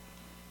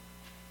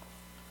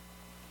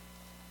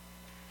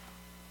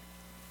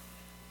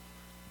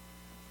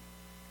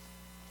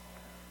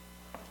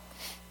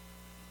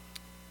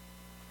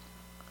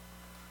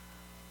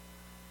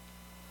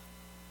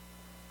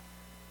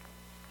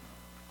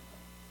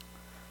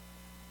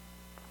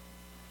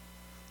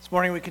This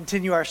morning we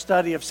continue our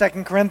study of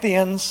 2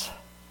 Corinthians.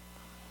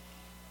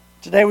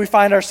 Today we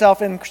find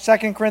ourselves in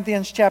 2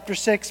 Corinthians chapter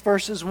 6,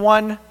 verses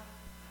 1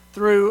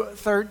 through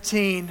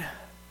 13.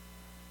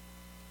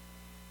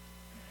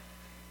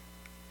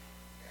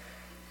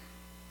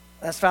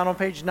 That's found on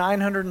page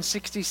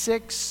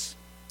 966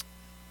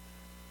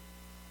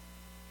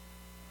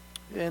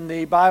 in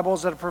the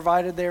Bibles that are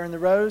provided there in the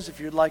rows,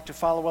 if you'd like to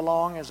follow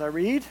along as I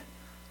read.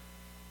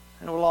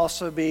 And it will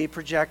also be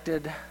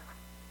projected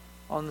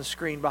on the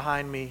screen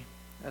behind me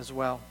as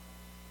well.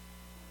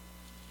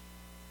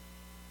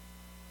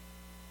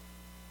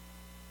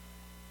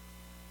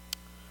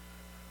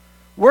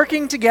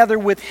 Working together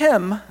with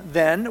him,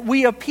 then,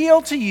 we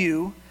appeal to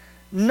you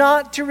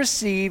not to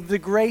receive the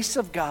grace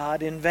of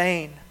God in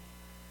vain.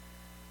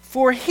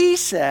 For he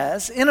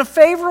says, in a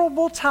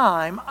favorable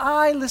time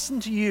I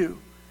listened to you,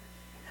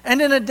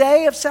 and in a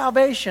day of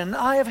salvation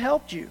I have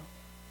helped you.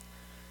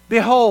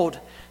 Behold,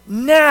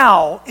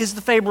 now is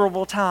the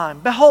favorable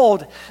time.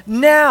 Behold,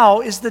 now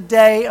is the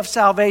day of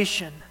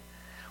salvation.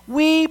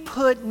 We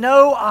put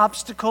no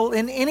obstacle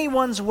in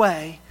anyone's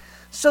way,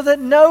 so that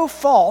no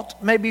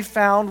fault may be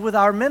found with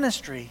our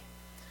ministry.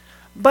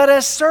 But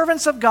as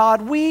servants of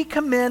God, we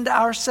commend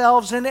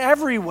ourselves in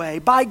every way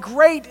by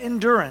great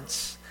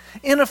endurance,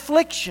 in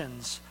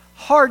afflictions,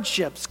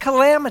 hardships,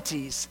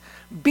 calamities,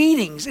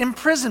 beatings,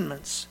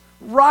 imprisonments,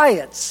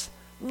 riots,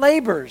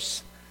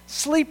 labors,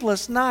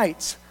 sleepless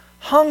nights,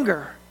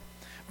 hunger,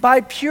 by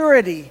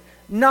purity,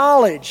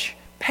 knowledge,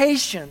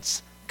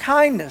 patience,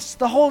 kindness,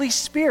 the Holy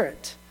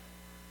Spirit,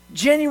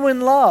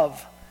 genuine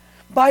love,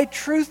 by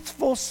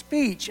truthful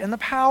speech and the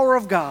power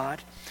of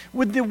God,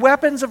 with the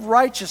weapons of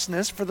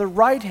righteousness for the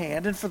right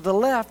hand and for the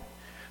left,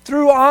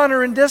 through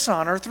honor and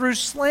dishonor, through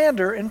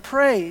slander and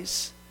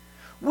praise.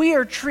 We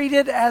are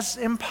treated as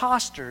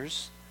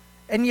impostors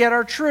and yet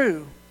are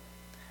true,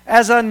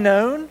 as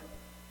unknown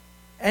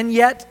and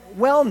yet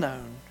well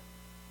known,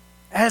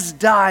 as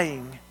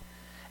dying,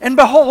 and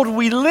behold,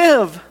 we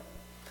live,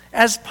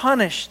 as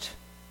punished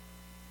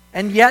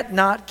and yet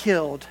not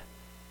killed,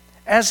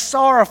 as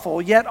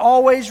sorrowful yet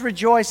always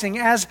rejoicing,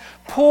 as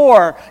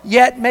poor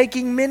yet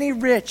making many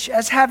rich,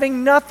 as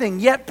having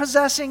nothing yet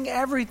possessing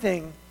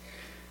everything.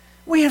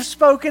 We have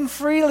spoken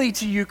freely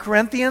to you,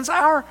 Corinthians.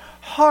 Our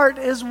heart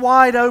is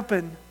wide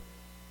open.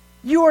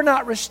 You are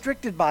not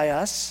restricted by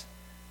us,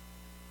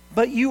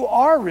 but you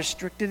are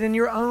restricted in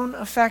your own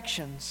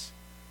affections.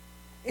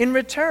 In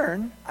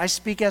return, I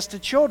speak as to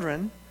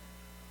children,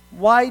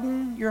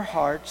 widen your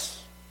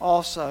hearts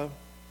also.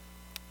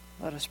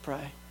 Let us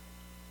pray.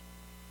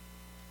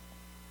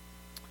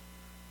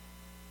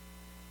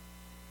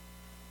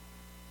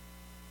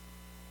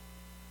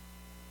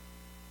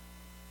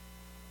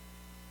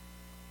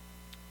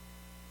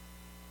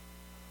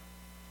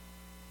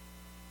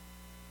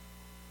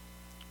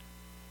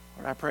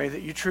 Lord, I pray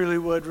that you truly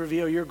would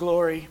reveal your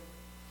glory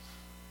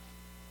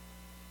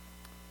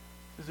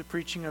through the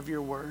preaching of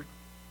your word.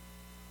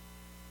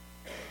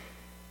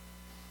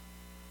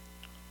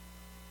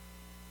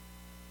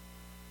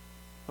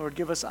 Lord,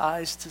 give us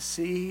eyes to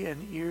see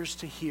and ears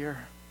to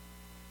hear,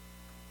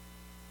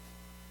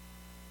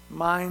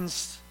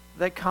 minds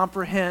that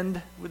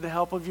comprehend with the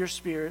help of your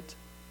Spirit,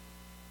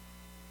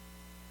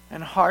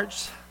 and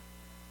hearts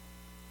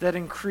that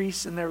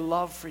increase in their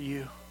love for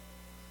you.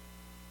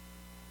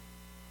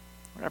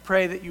 Lord, I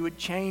pray that you would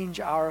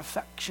change our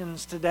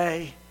affections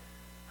today.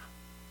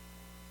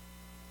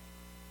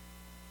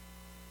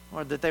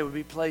 Lord, that they would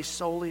be placed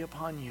solely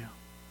upon you.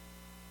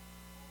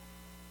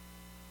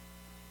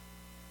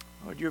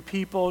 Lord, your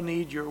people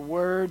need your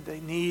word. They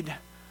need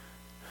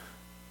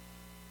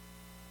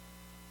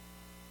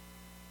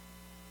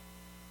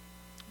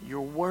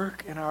your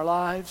work in our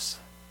lives.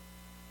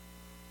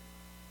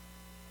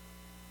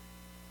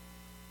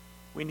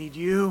 We need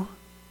you.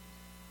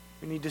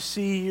 We need to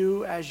see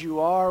you as you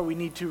are. We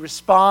need to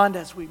respond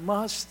as we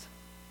must.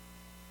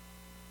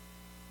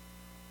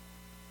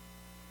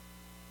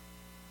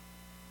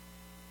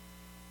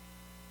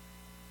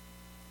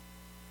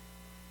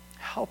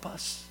 Help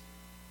us.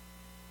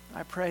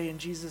 I pray in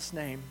Jesus'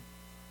 name.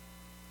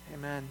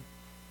 Amen.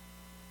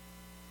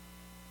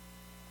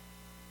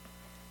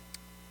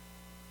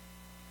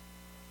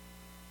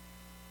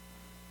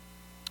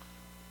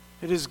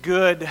 It is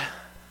good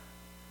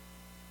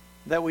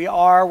that we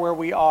are where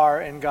we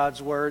are in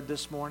God's Word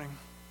this morning.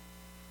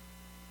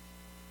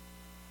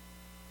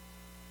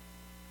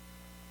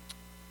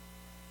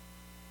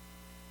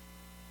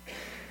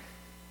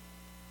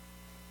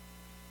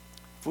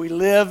 If we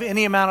live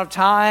any amount of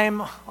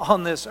time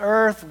on this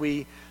earth,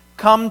 we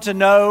come to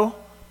know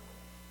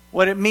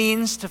what it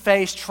means to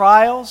face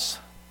trials,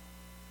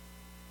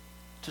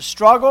 to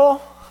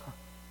struggle,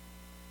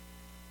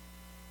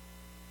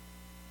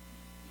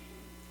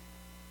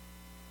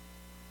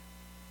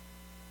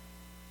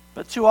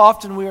 but too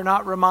often we are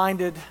not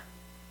reminded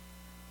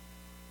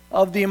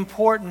of the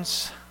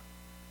importance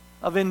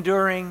of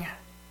enduring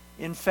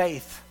in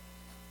faith.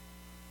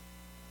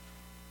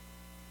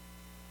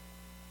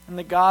 And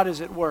that God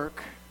is at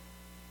work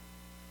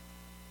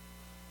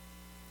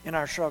in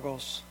our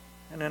struggles.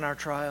 and in our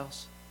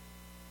trials.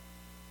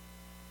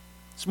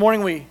 This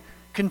morning we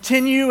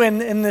continue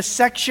in this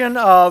section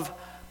of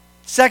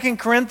 2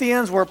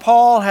 Corinthians where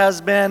Paul has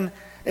been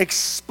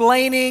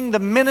explaining the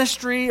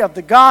ministry of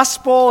the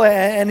gospel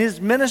and his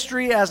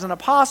ministry as an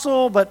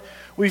apostle, but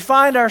we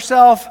find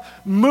ourselves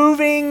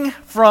moving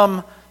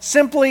from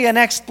simply an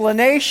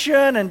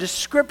explanation and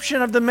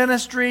description of the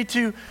ministry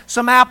to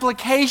some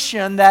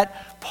application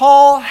that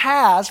Paul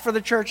has for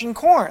the church in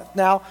Corinth.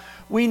 Now,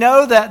 we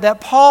know that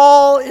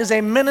Paul is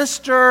a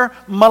minister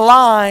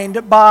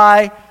maligned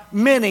by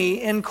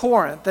many in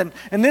Corinth.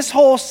 And this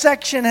whole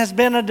section has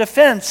been a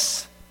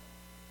defense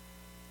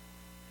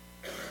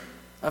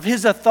of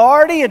his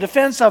authority, a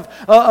defense of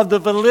the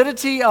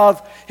validity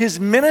of his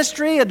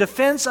ministry, a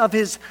defense of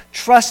his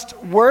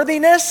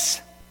trustworthiness,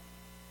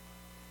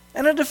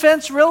 and a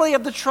defense really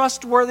of the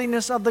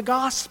trustworthiness of the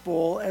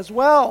gospel as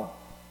well.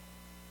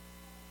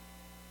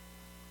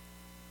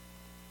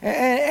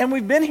 And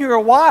we've been here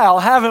a while,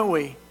 haven't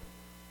we?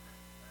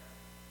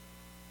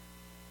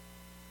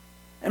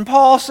 And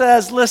Paul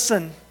says,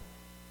 listen,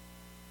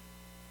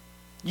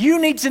 you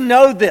need to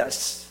know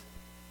this.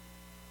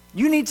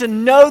 You need to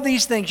know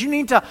these things. You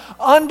need to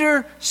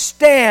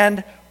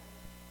understand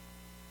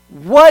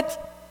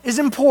what is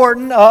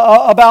important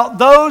about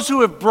those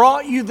who have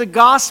brought you the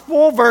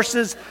gospel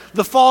versus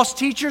the false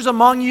teachers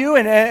among you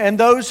and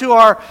those who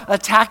are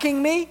attacking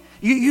me.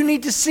 You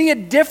need to see a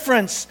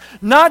difference,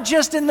 not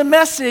just in the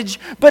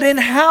message, but in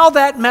how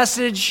that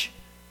message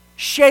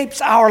shapes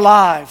our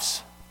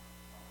lives.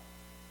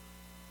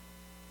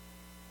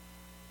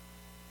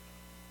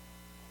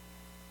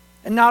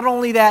 And not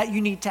only that,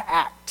 you need to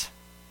act.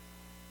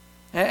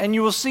 And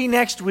you will see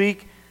next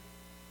week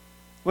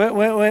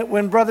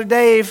when Brother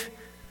Dave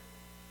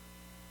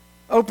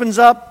opens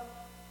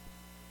up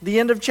the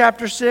end of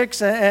chapter 6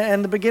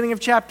 and the beginning of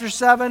chapter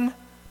 7,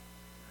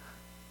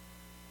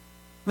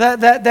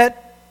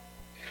 that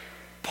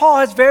Paul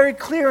has very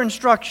clear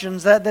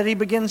instructions that he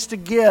begins to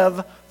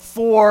give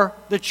for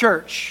the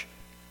church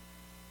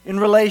in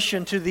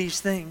relation to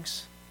these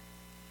things.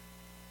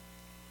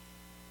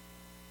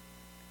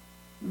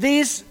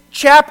 These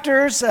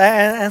chapters,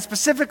 and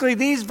specifically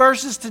these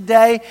verses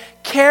today,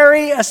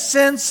 carry a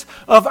sense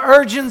of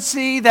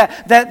urgency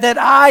that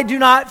I do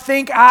not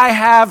think I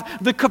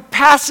have the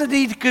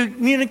capacity to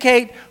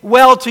communicate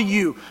well to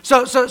you.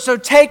 So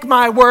take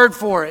my word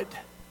for it.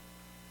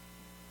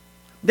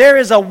 There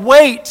is a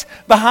weight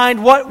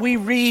behind what we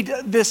read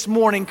this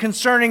morning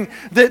concerning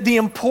the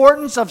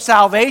importance of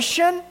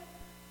salvation,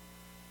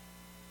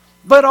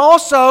 but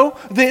also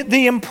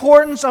the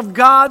importance of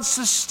God's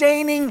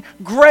sustaining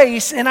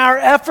grace in our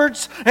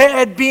efforts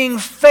at being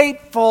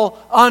faithful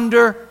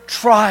under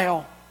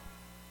trial.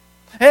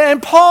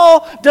 And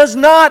Paul does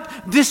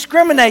not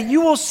discriminate. You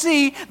will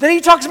see that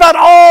he talks about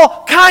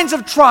all kinds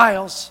of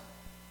trials.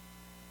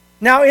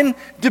 Now, in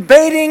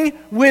debating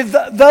with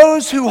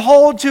those who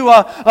hold to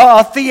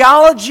a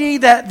theology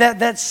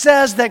that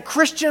says that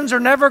Christians are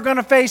never going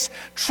to face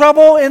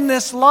trouble in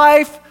this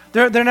life,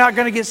 they're not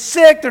going to get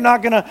sick, they're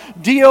not going to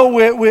deal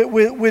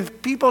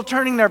with people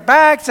turning their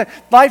backs,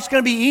 life's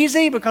going to be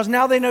easy because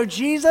now they know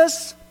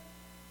Jesus.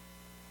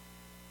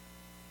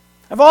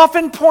 I've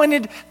often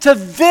pointed to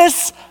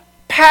this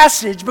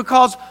passage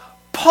because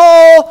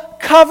Paul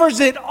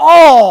covers it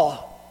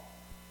all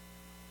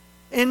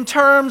in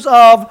terms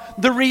of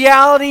the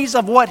realities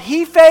of what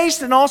he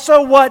faced and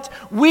also what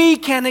we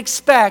can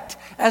expect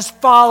as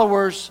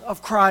followers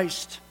of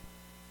Christ.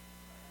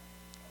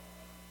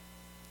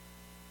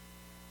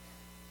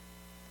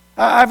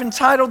 I've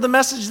entitled the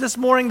message this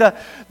morning,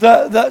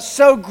 the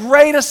So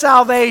Great a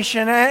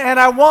Salvation. And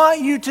I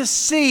want you to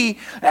see,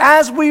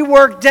 as we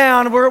work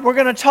down, we're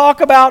going to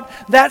talk about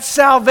that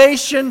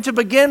salvation to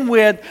begin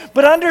with,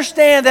 but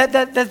understand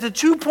that the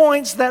 2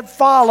 points that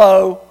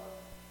follow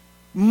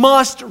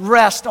must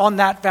rest on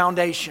that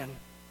foundation.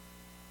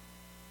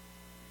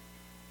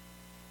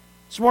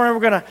 This morning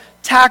we're going to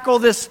tackle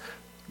this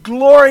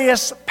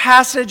glorious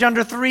passage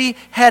under 3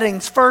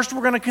 headings. First, we're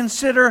going to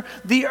consider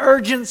the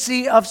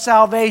urgency of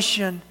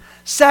salvation.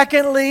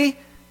 Secondly,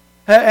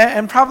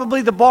 and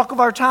probably the bulk of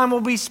our time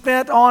will be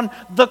spent on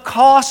the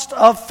cost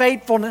of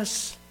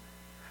faithfulness.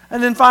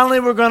 And then finally,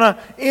 we're going to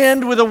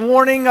end with a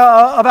warning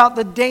about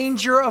the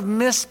danger of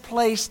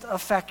misplaced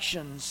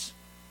affections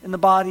in the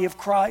body of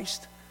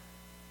Christ.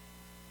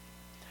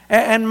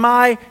 And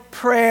my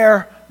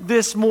prayer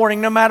this morning,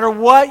 no matter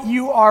what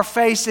you are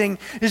facing,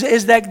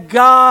 is that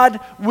God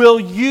will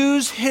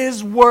use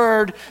His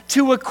Word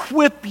to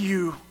equip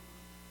you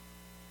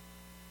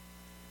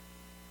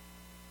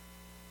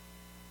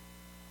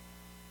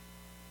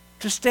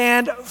to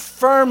stand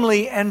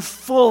firmly and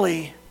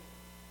fully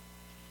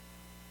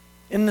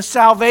in the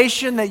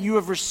salvation that you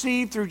have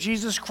received through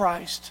Jesus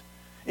Christ,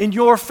 in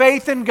your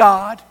faith in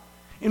God,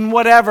 in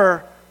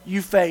whatever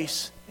you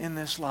face in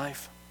this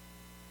life.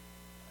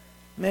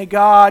 May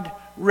God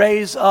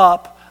raise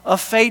up a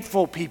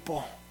faithful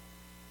people,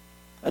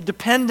 a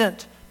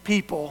dependent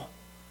people,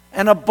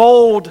 and a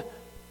bold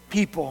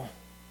people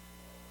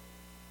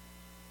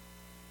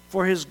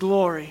for His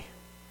glory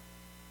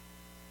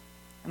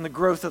and the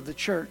growth of the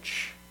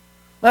church.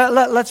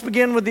 Let's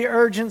begin with the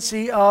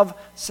urgency of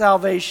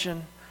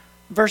salvation.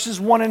 Verses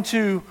 1 and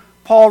 2,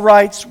 Paul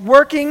writes,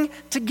 "Working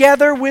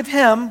together with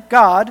Him,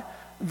 God,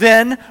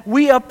 then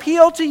we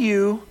appeal to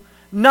you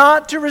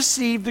not to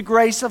receive the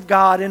grace of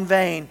God in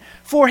vain.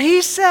 For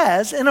He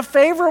says, in a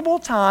favorable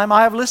time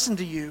I have listened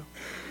to you,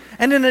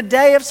 and in a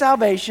day of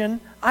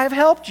salvation I have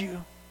helped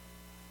you.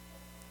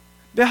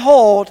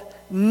 Behold,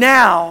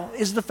 now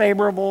is the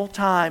favorable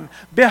time.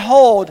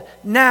 Behold,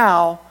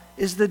 now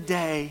is the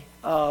day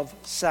of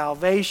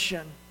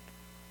salvation."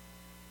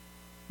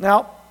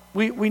 Now,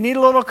 we need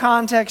a little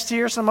context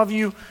here. Some of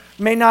you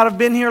may not have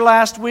been here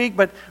last week,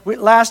 but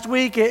last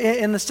week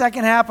in the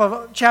second half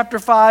of chapter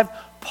 5,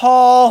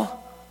 Paul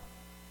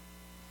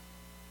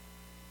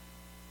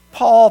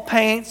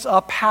paints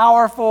a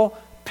powerful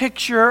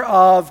picture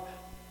of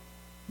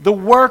the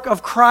work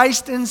of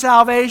Christ in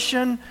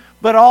salvation,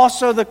 but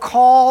also the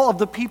call of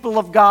the people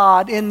of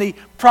God in the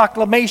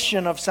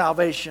proclamation of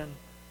salvation.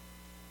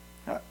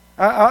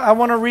 I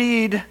want to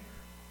read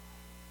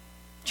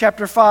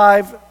chapter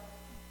 5,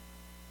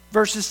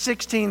 verses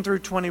 16 through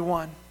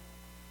 21.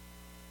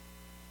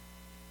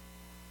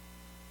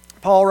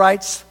 Paul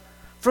writes,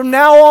 "From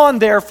now on,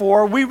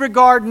 therefore, we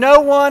regard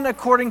no one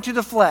according to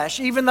the flesh.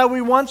 Even though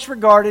we once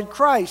regarded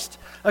Christ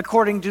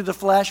according to the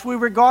flesh, we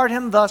regard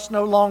Him thus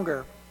no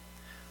longer.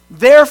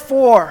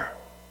 Therefore,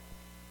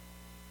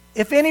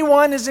 if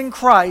anyone is in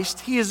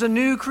Christ, he is a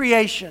new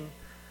creation.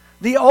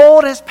 The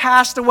old has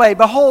passed away.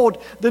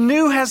 Behold, the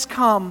new has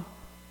come.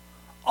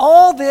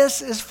 All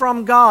this is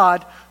from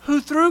God, who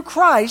through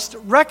Christ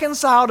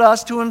reconciled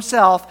us to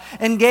Himself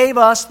and gave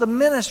us the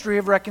ministry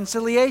of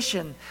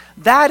reconciliation.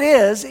 That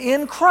is,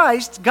 in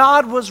Christ,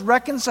 God was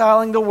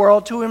reconciling the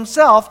world to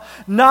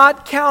Himself,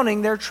 not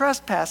counting their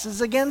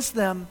trespasses against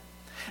them,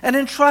 and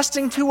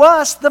entrusting to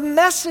us the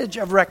message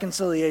of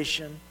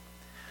reconciliation.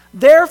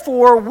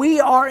 Therefore,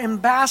 we are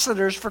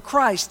ambassadors for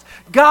Christ,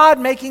 God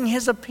making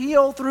His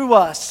appeal through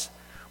us.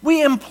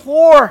 We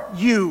implore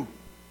you,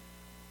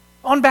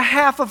 on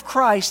behalf of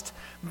Christ,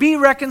 be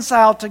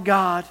reconciled to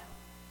God.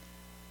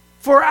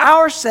 For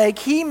our sake,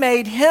 He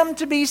made Him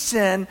to be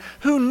sin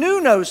who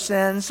knew no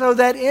sin, so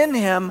that in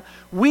Him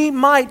we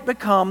might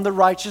become the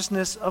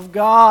righteousness of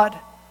God."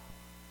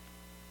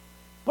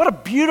 What a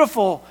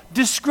beautiful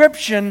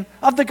description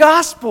of the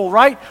gospel,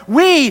 right?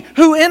 We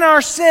who in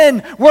our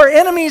sin were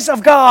enemies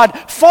of God,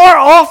 far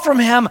off from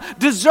Him,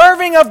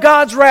 deserving of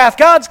God's wrath,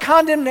 God's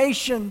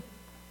condemnation,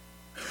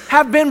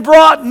 have been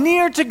brought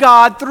near to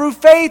God through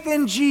faith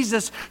in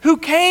Jesus, who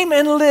came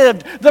and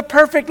lived the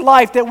perfect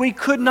life that we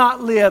could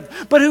not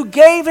live, but who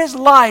gave His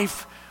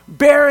life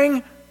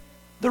bearing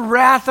the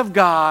wrath of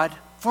God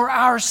for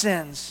our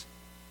sins.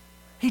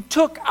 He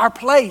took our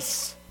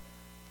place.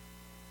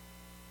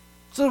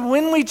 So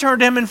when we turn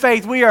to Him in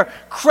faith, we are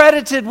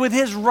credited with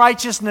His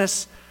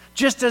righteousness,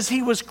 just as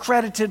He was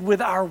credited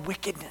with our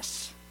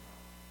wickedness.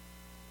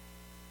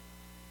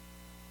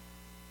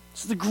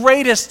 It's the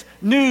greatest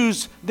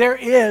news there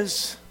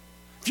is.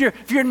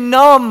 If you're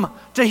numb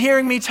to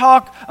hearing me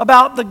talk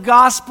about the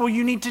gospel,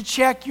 you need to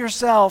check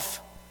yourself.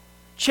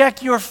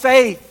 Check your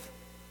faith.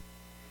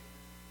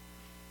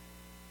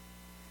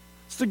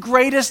 It's the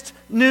greatest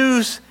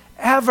news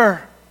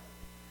ever.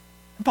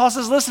 And Paul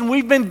says, listen,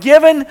 we've been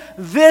given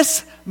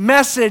this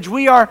message.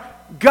 We are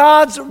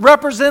God's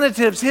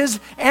representatives, His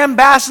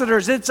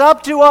ambassadors. It's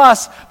up to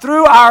us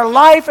through our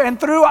life and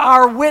through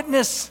our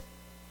witness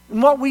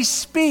and what we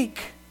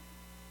speak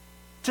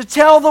to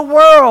tell the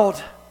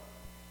world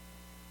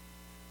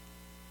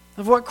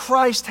of what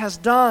Christ has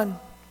done.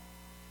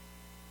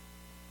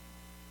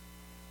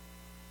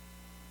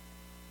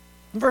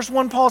 In verse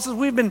 1, Paul says,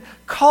 we've been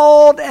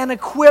called and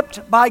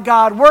equipped by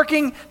God.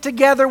 Working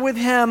together with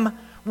Him,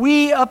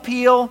 we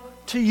appeal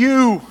to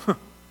you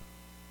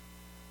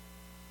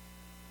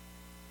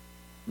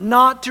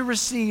not to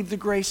receive the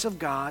grace of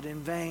God in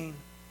vain.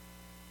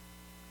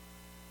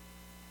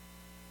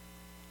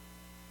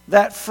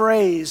 That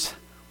phrase,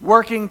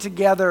 working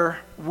together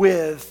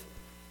with,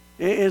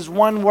 is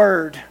one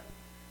word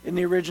in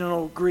the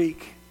original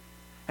Greek.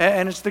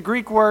 And it's the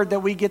Greek word that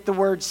we get the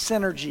word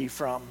synergy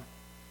from.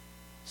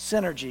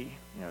 Synergy,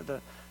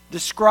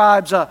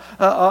 describes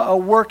a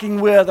working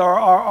with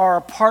or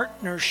a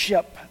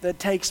partnership that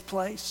takes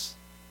place.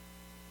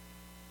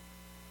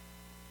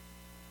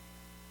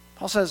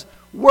 Paul says,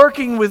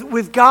 working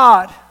with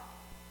God,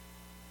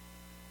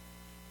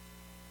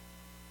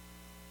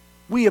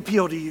 we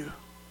appeal to you.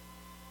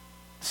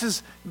 This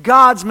is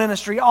God's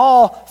ministry.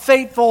 All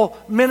faithful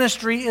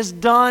ministry is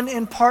done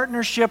in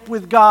partnership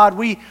with God.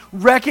 We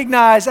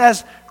recognize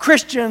as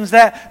Christians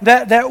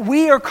that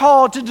we are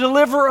called to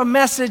deliver a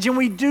message, and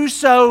we do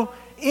so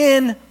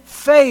in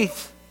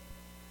faith,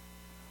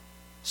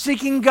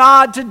 seeking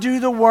God to do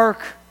the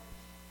work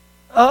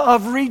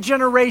of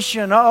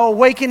regeneration,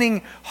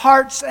 awakening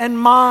hearts and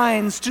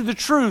minds to the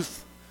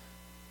truth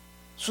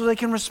so they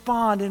can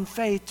respond in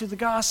faith to the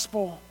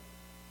gospel.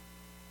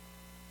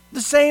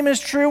 The same is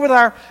true with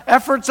our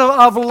efforts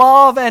of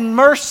love and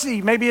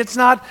mercy. Maybe it's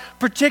not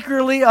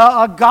particularly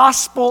a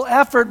gospel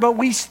effort, but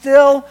we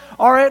still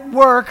are at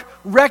work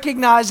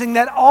recognizing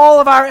that all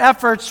of our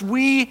efforts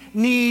we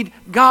need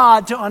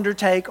God to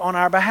undertake on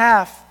our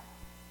behalf.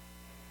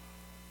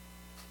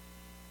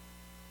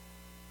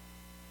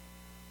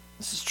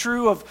 This is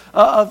true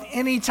of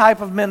any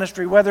type of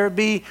ministry, whether it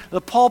be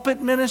the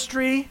pulpit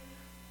ministry,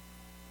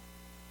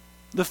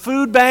 the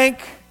food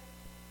bank,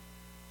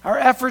 our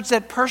efforts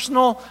at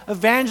personal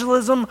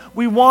evangelism.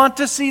 We want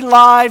to see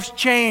lives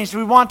changed.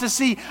 We want to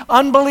see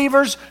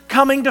unbelievers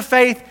coming to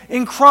faith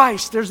in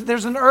Christ.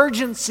 There's an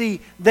urgency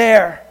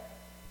there.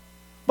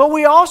 But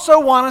we also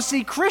want to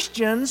see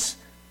Christians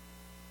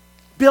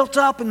built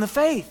up in the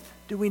faith,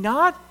 do we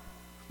not?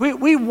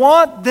 We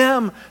want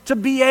them to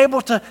be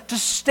able to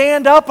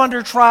stand up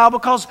under trial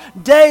because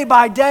day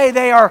by day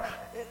they are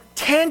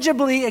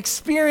tangibly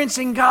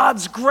experiencing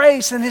God's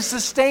grace and His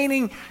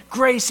sustaining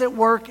grace at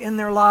work in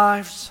their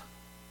lives.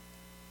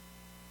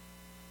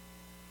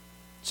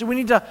 So we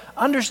need to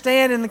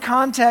understand in the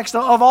context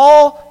of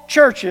all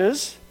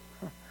churches,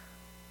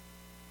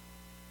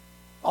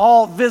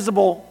 all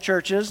visible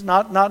churches,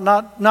 not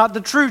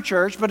the true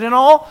church, but in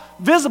all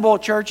visible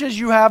churches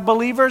you have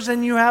believers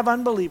and you have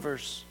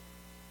unbelievers.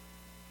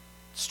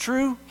 It's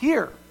true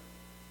here.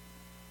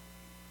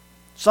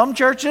 Some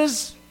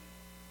churches,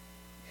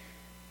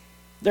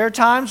 there are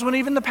times when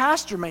even the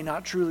pastor may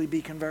not truly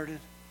be converted.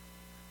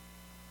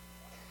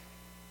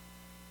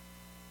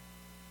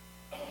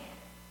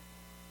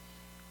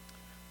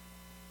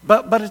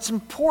 But it's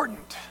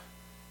important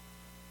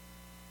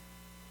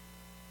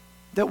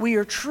that we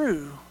are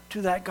true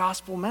to that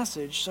gospel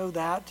message so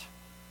that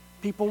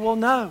people will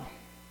know.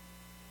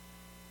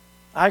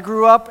 I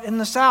grew up in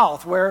the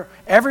South where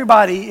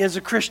everybody is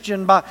a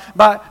Christian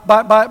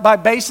by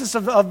basis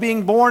of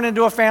being born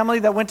into a family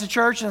that went to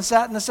church and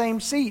sat in the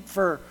same seat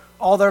for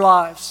all their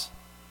lives.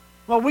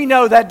 Well, we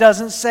know that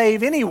doesn't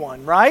save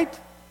anyone, right?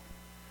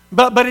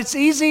 But it's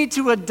easy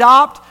to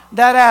adopt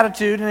that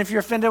attitude, and if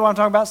you're offended when I'm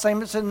talking about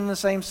sitting in the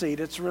same seat,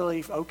 it's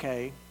really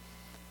okay.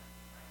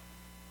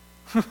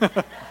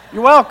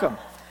 You're welcome.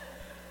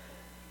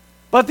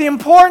 But the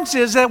importance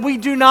is that we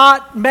do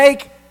not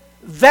make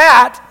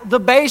that the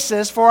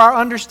basis for our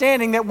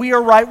understanding that we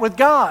are right with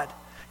God.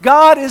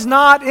 God is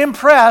not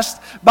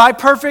impressed by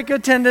perfect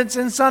attendance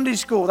in Sunday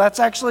school. That's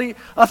actually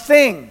a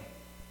thing.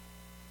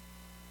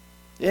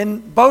 In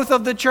both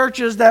of the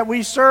churches that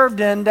we served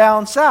in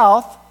down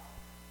south,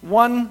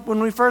 one when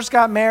we first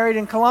got married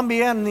in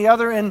Columbia and the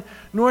other in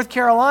North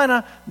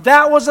Carolina,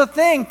 that was a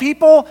thing.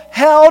 People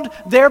held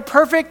their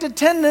perfect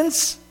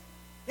attendance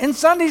in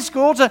Sunday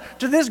school to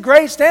this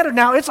great standard.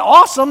 Now, it's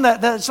awesome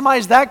that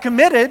somebody's that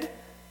committed.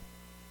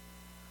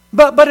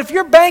 But if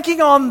you're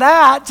banking on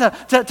that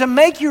to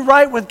make you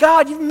right with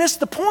God, you've missed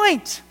the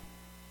point.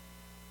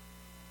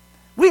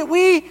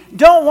 We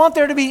don't want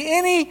there to be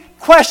any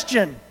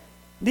question,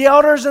 the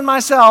elders and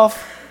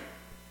myself,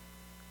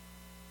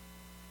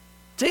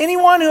 to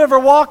anyone who ever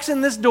walks in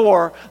this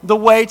door, the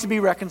way to be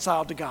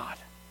reconciled to God.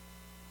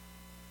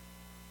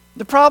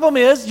 The problem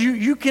is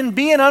you can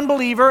be an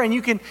unbeliever and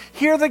you can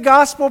hear the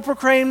gospel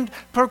proclaimed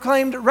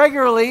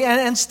regularly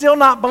and still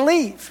not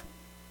believe.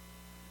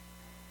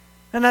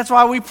 And that's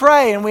why we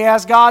pray and we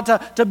ask God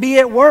to be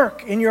at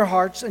work in your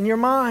hearts and your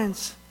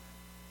minds.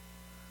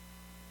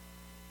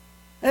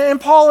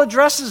 And Paul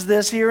addresses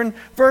this here in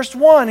verse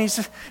 1.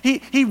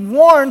 He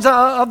warns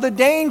of the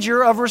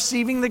danger of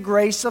receiving the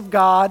grace of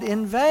God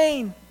in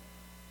vain.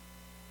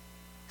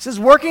 He says,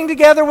 working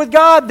together with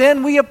God,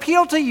 then we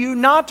appeal to you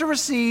not to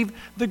receive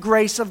the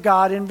grace of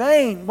God in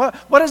vain. What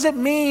does it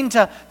mean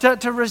to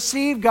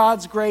receive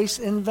God's grace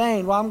in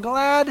vain? Well, I'm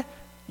glad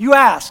you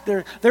asked.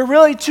 There are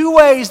really two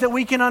ways that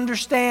we can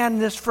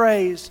understand this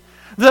phrase.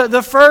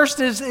 The first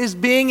is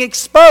being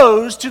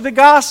exposed to the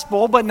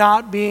gospel but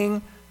not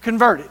being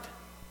converted.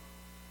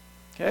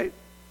 Okay?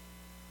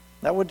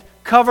 That would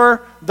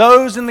cover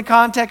those in the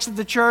context of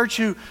the church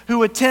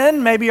who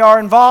attend, maybe are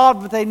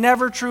involved, but they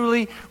never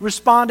truly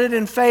responded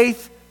in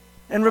faith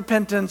and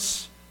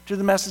repentance to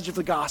the message of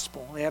the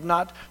gospel. They have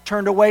not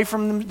turned away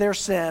from their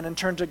sin and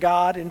turned to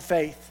God in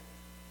faith.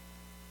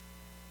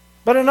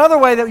 But another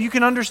way that you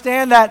can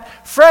understand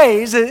that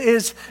phrase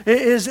is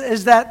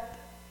that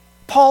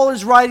Paul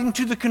is writing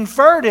to the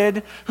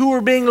converted who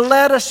were being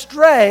led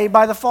astray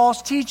by the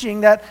false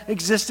teaching that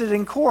existed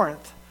in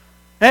Corinth.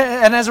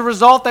 And as a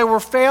result, they were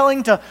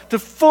failing to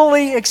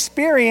fully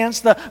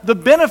experience the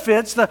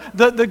benefits,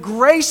 the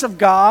grace of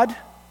God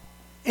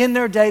in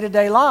their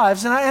day-to-day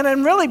lives.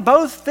 And really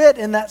both fit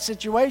in that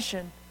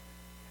situation.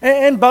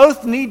 And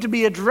both need to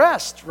be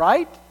addressed,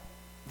 right?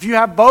 If you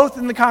have both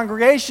in the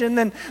congregation,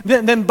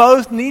 then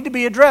both need to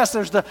be addressed.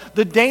 There's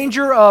the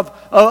danger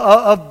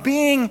of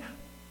being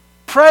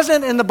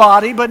present in the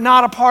body but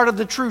not a part of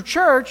the true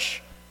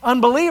church,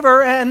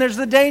 unbeliever, and there's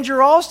the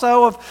danger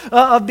also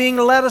of being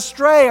led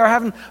astray or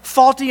having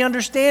faulty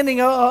understanding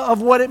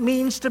of what it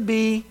means to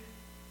be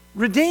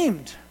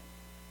redeemed.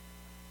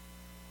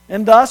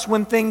 And thus,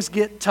 when things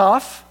get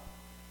tough,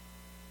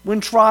 when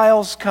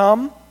trials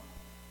come,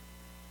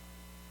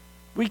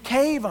 We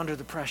cave under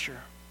the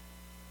pressure.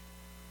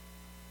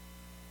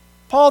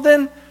 Paul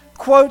then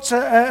quotes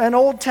an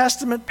Old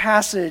Testament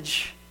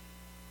passage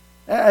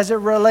as it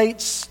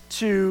relates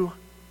to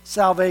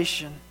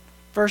salvation.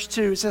 Verse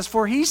 2, it says,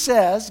 "For he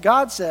says,"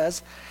 God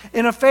says,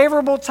 "in a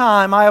favorable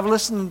time I have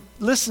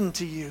listened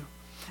to you,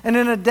 and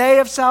in a day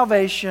of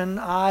salvation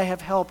I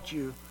have helped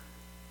you."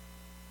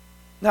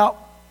 Now,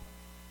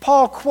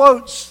 Paul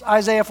quotes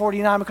Isaiah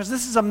 49 because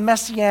this is a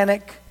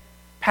messianic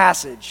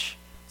passage.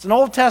 It's an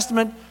Old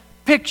Testament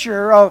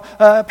picture of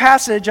a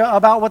passage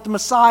about what the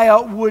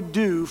Messiah would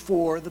do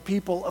for the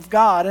people of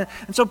God.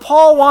 And so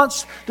Paul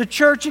wants the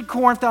church at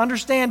Corinth to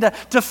understand,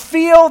 to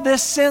feel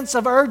this sense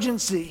of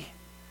urgency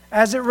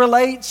as it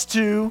relates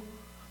to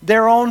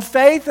their own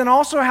faith, and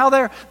also how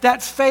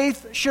that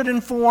faith should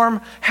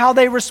inform how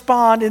they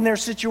respond in their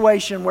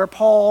situation where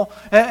Paul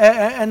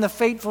and the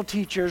faithful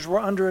teachers were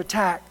under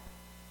attack.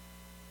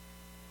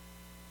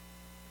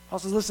 Paul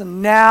says,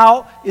 listen,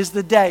 now is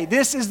the day.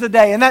 This is the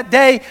day. And that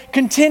day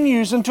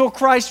continues until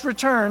Christ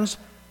returns,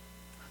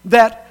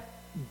 that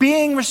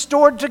being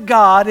restored to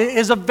God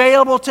is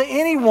available to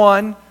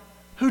anyone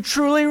who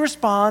truly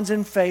responds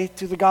in faith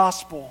to the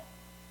gospel.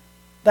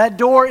 That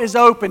door is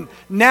open.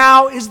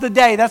 Now is the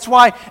day. That's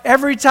why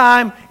every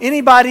time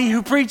anybody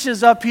who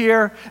preaches up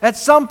here at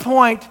some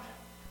point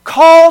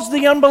calls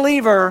the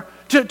unbeliever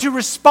to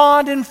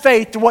respond in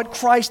faith to what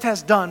Christ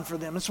has done for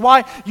them. It's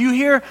why you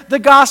hear the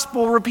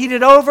gospel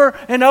repeated over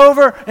and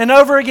over and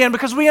over again,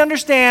 because we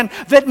understand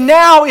that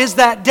now is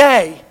that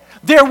day.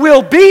 There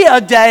will be a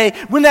day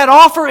when that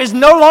offer is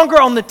no longer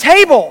on the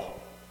table,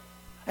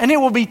 and it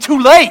will be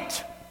too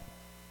late.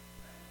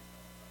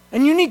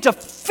 And you need to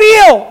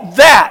feel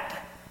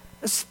that,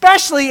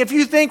 especially if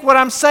you think what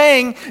I'm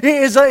saying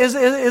is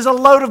a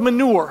load of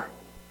manure.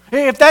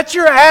 If that's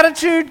your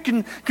attitude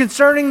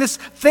concerning this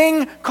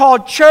thing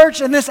called church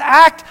and this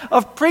act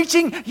of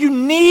preaching, you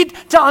need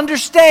to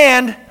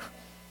understand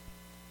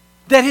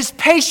that His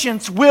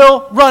patience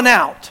will run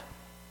out.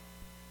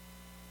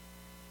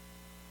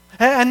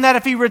 And that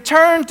if He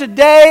returned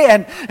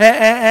today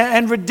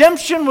and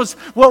redemption was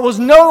what was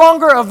no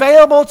longer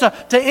available to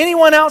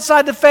anyone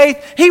outside the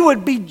faith, He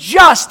would be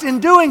just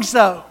in doing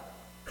so.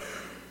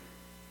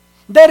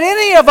 That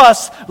any of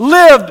us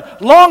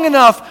lived long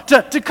enough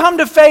to come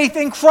to faith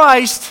in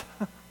Christ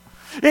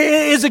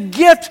is a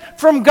gift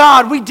from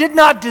God. We did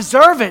not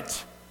deserve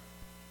it.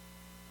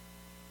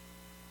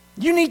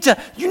 You need to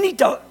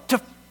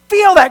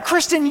feel that.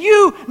 Christian,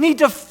 you need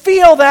to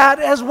feel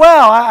that as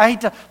well. I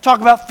hate to talk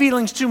about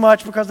feelings too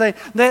much because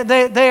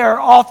they are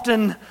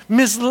often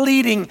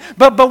misleading.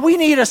 But we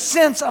need a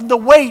sense of the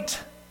weight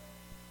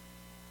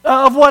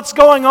of what's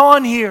going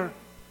on here.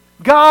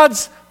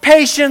 God's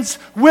patience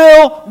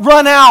will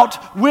run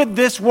out with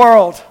this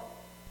world.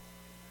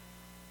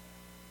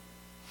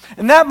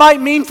 And that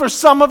might mean for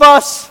some of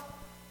us,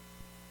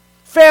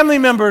 family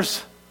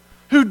members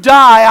who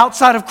die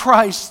outside of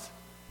Christ.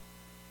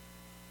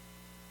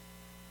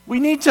 We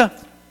need to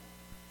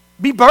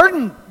be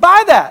burdened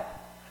by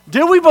that.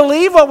 Do we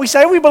believe what we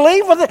say we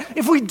believe?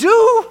 If we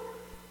do,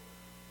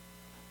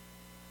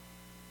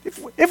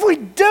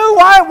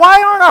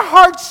 why aren't our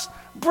hearts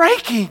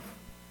breaking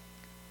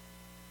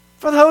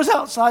for those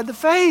outside the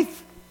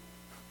faith?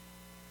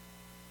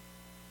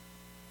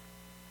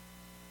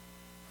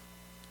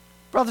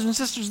 Brothers and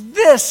sisters,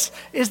 this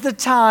is the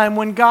time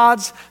when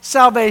God's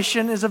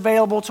salvation is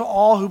available to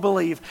all who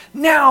believe.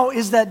 Now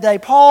is that day.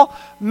 Paul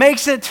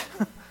makes it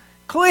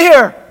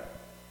clear.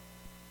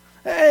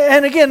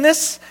 And again,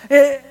 this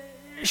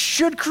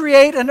should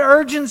create an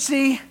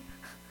urgency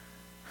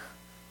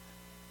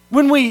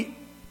when we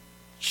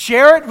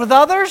share it with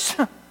others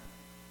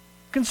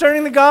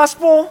concerning the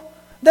gospel.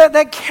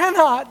 That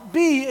cannot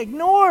be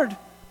ignored.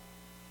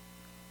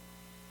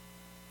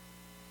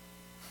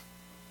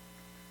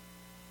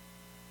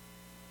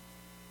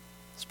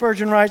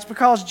 Spurgeon writes,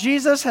 because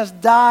Jesus has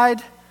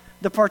died,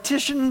 the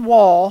partition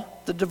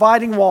wall, the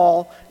dividing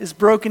wall, is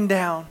broken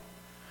down.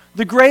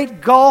 The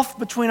great gulf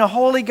between a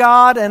holy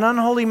God and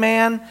unholy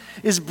man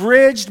is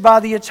bridged by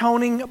the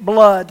atoning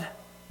blood.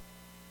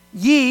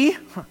 Ye,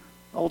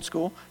 old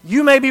school,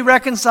 you may be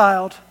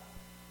reconciled.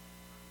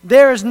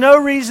 There is no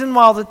reason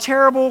why the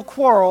terrible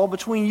quarrel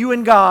between you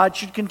and God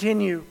should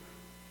continue.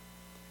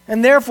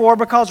 And therefore,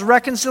 because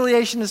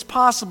reconciliation is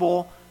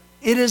possible,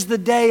 it is the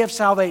day of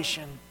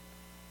salvation.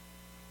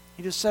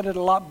 He just said it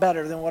a lot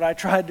better than what I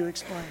tried to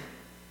explain.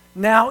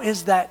 Now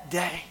is that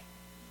day.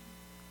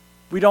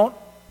 We don't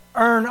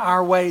earn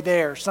our way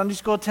there. Sunday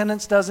school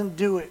attendance doesn't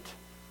do it.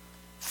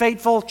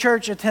 Faithful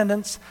church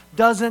attendance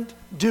doesn't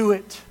do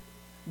it.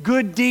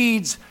 Good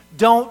deeds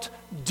don't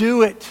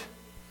do it.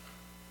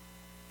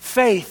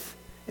 Faith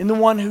in the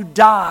one who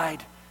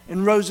died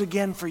and rose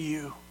again for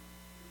you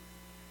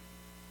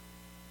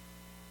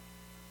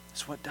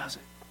is what does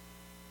it.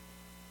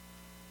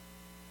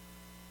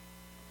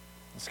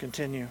 Let's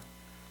continue.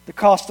 The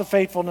cost of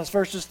faithfulness,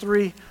 verses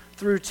 3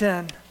 through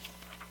 10.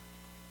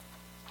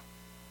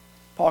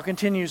 Paul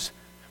continues,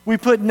 we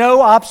put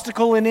no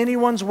obstacle in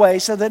anyone's way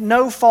so that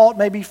no fault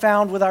may be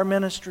found with our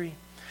ministry.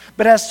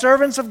 But as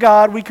servants of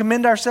God, we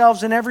commend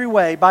ourselves in every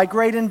way by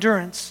great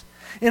endurance,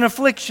 in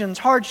afflictions,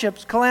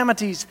 hardships,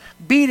 calamities,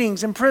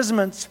 beatings,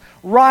 imprisonments,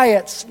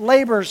 riots,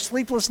 labors,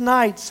 sleepless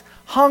nights,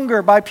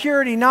 hunger, by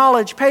purity,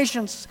 knowledge,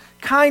 patience,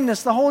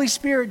 kindness, the Holy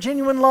Spirit,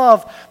 genuine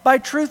love, by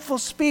truthful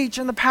speech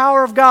and the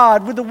power of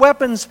God, with the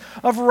weapons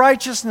of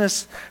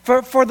righteousness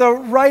for the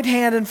right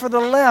hand and for the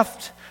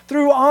left,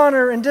 through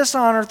honor and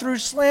dishonor, through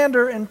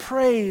slander and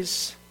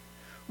praise.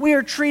 We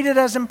are treated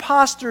as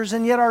impostors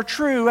and yet are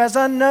true, as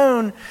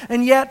unknown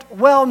and yet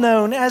well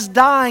known, as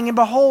dying and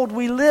behold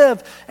we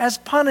live, as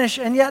punished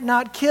and yet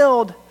not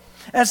killed,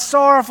 as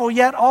sorrowful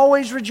yet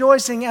always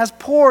rejoicing, as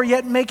poor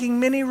yet making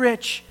many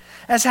rich,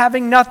 as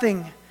having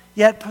nothing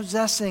yet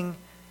possessing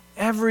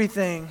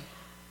everything.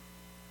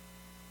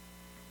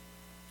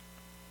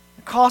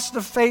 The cost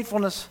of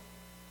faithfulness.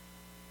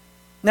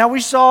 Now we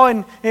saw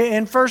in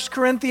 1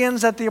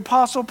 Corinthians that the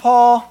Apostle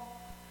Paul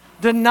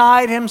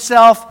denied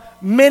himself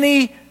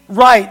many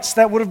rights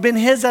that would have been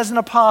his as an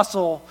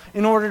apostle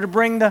in order to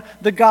bring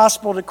the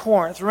gospel to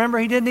Corinth. Remember,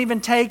 he didn't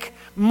even take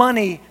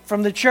money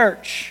from the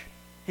church.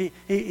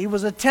 He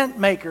was a tent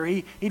maker.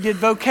 He did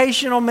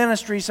vocational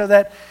ministry so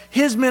that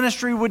his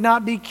ministry would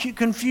not be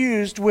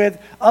confused with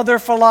other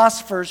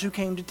philosophers who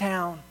came to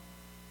town.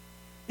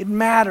 It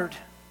mattered.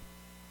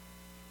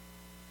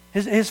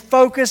 His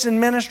focus in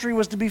ministry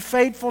was to be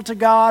faithful to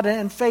God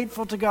and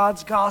faithful to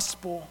God's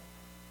gospel.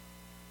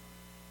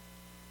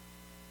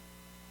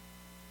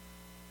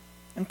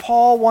 And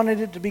Paul wanted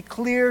it to be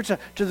clear to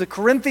the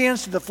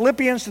Corinthians, to the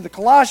Philippians, to the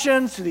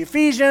Colossians, to the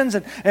Ephesians,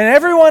 and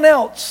everyone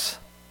else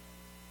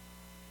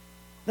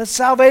that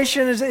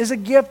salvation is a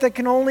gift that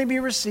can only be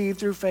received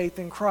through faith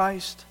in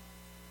Christ.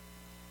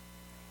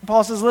 And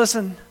Paul says,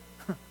 listen,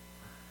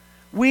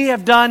 we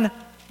have done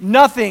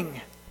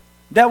nothing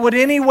that would in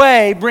any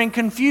way bring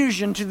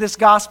confusion to this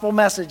gospel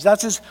message.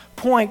 That's his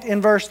point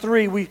in verse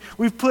 3.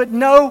 We've put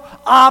no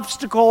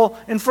obstacle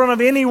in front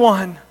of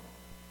anyone.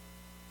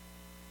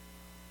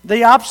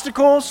 The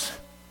obstacles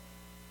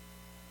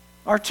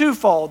are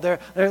twofold.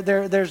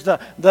 There's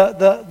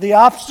the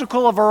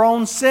obstacle of our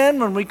own sin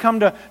when we come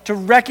to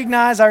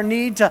recognize our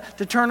need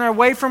to turn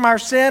away from our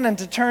sin and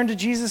to turn to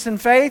Jesus in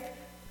faith.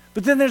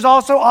 But then there's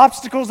also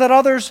obstacles that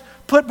others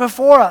put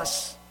before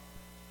us.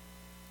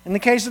 In the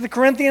case of the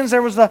Corinthians,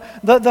 there was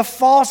the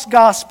false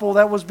gospel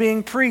that was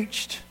being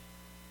preached.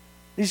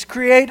 These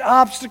create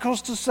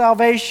obstacles to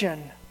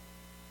salvation.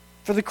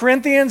 For the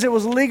Corinthians, it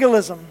was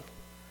legalism.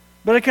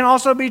 But it can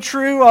also be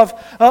true of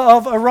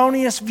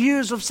erroneous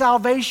views of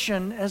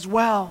salvation as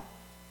well.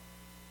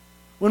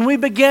 When we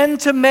begin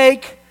to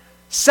make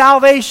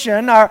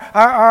salvation,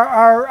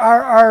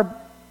 our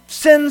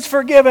sins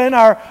forgiven,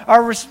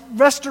 our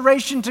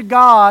restoration to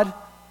God,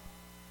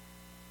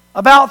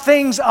 about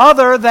things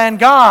other than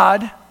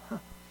God,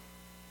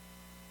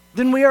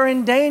 then we are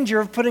in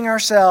danger of putting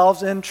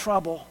ourselves in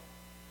trouble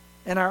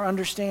in our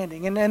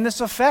understanding. And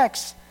this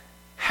affects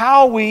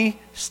how we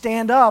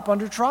stand up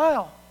under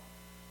trial.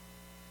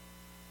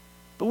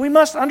 But we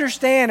must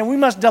understand and we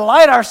must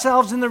delight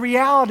ourselves in the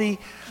reality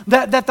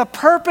that the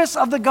purpose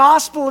of the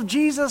gospel of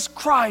Jesus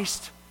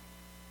Christ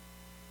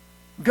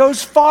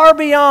goes far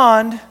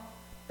beyond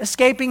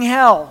escaping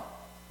hell.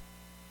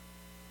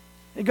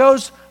 It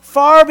goes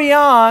far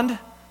beyond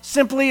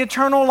simply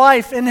eternal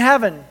life in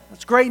heaven.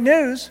 That's great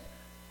news.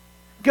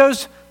 It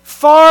goes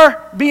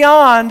far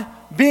beyond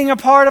being a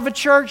part of a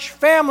church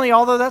family,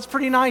 although that's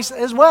pretty nice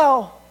as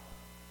well.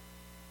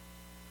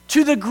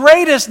 To the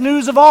greatest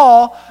news of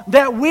all,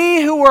 that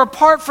we who were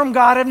apart from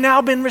God have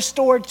now been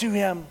restored to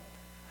Him.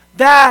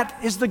 That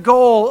is the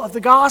goal of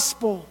the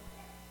gospel.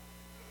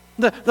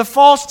 The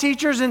false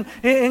teachers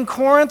in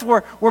Corinth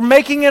were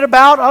making it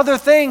about other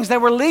things. They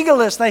were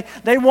legalists.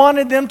 They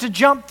wanted them to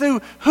jump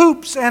through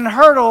hoops and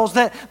hurdles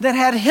that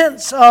had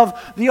hints of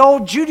the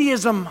old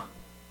Judaism.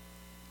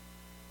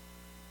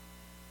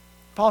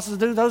 Paul says,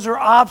 those are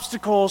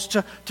obstacles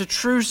to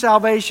true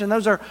salvation.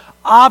 Those are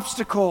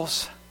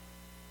obstacles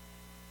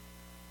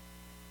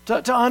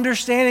to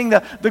understanding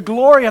the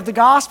glory of the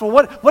gospel.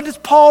 What does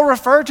Paul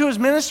refer to his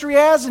ministry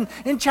as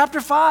in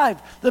chapter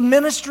 5? The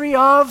ministry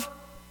of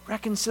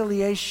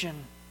reconciliation,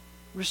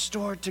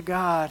 restored to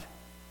God.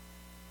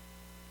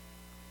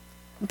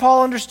 And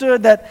Paul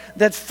understood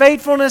that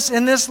faithfulness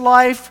in this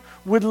life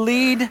would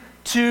lead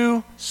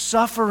to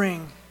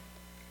suffering.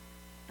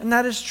 And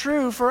that is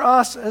true for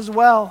us as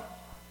well.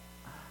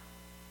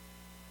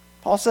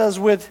 Paul says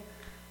with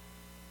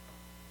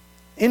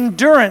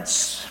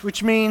endurance,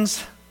 which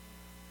means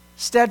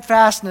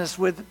steadfastness,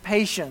 with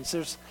patience.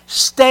 There's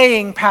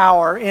staying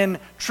power in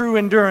true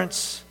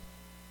endurance.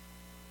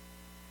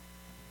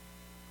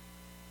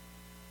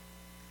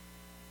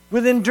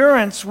 With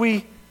endurance,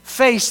 we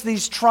face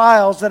these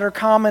trials that are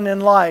common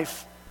in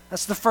life.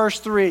 That's the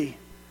first three.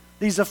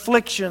 These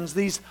afflictions,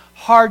 these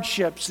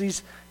hardships,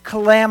 these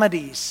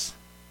calamities.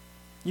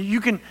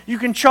 You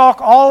can chalk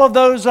all of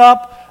those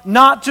up,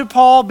 not to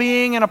Paul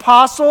being an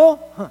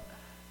apostle,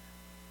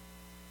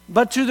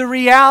 but to the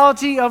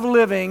reality of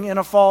living in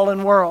a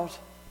fallen world.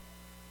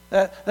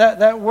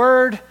 That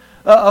word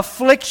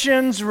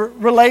afflictions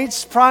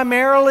relates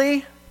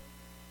primarily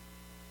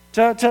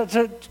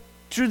to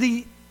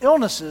the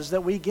illnesses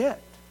that we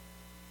get.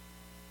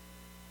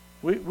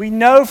 We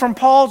know from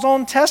Paul's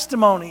own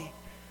testimony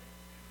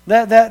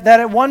that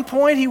at one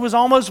point he was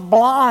almost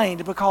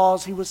blind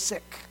because he was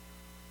sick.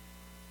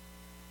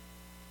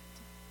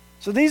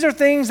 So these are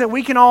things that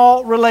we can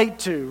all relate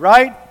to,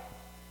 right?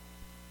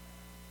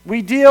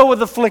 We deal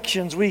with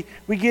afflictions. We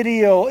get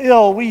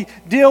ill. We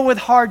deal with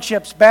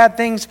hardships. Bad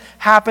things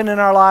happen in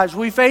our lives.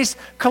 We face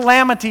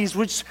calamities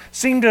which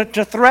seem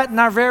to threaten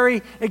our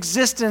very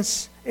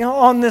existence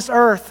on this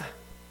earth.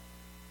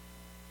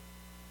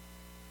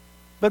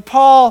 But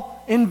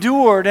Paul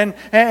endured,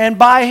 and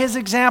by his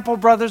example,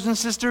 brothers and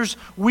sisters,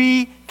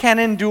 we can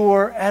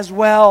endure as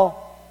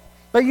well.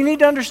 But you need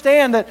to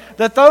understand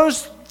that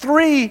those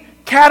three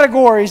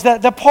categories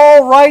that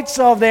Paul writes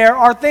of there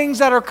are things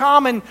that are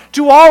common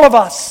to all of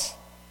us.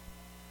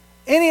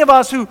 Any of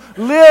us who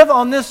live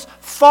on this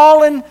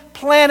fallen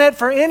planet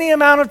for any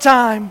amount of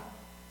time,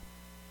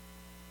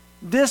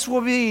 this will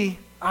be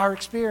our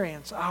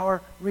experience,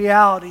 our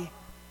reality.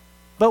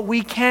 But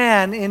we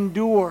can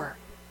endure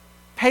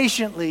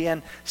patiently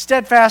and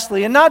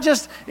steadfastly, and not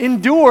just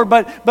endure,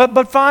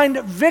 but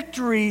find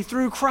victory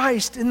through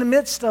Christ in the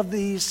midst of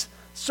these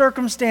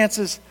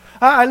circumstances.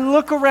 I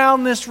look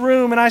around this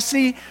room and I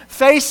see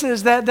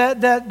faces that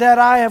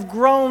I have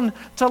grown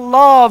to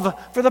love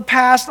for the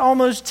past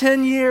almost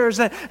 10 years.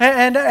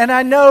 And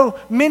I know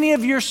many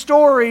of your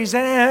stories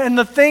and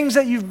the things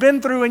that you've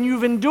been through and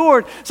you've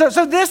endured.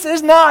 So this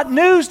is not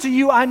news to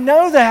you. I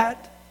know that.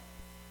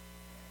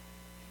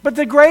 But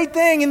the great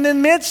thing, in the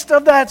midst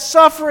of that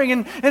suffering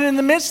and in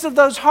the midst of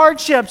those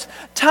hardships,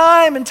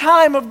 time and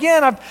time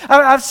again,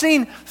 I've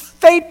seen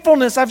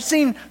faithfulness. I've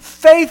seen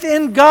faith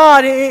in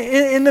God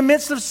in the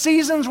midst of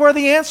seasons where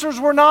the answers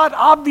were not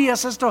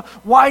obvious as to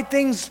why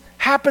things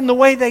happen the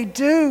way they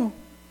do.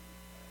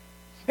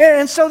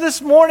 And so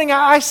this morning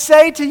I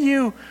say to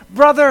you,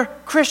 brother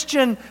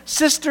Christian,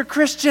 sister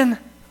Christian,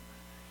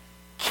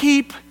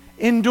 keep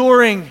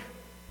enduring.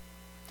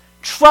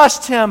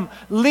 Trust Him.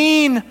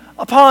 Lean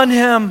upon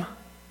Him.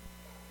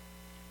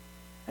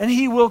 And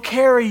He will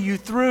carry you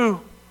through.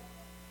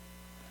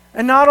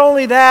 And not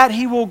only that,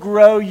 He will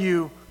grow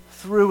you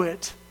through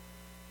it.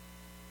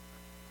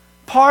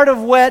 Part of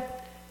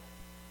what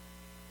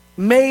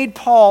made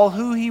Paul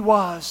who he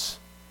was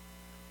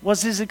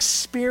his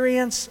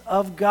experience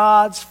of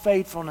God's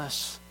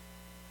faithfulness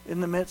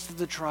in the midst of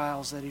the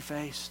trials that he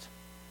faced.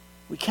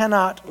 We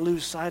cannot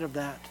lose sight of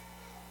that.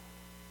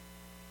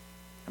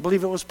 I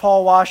believe it was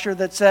Paul Washer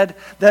that said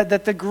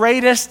that the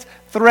greatest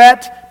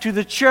threat to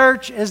the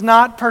church is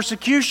not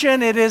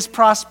persecution, it is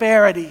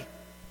prosperity.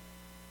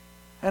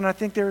 And I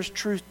think there is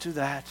truth to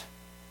that.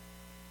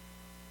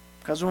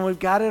 Because when we've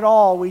got it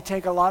all, we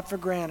take a lot for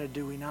granted,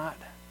 do we not?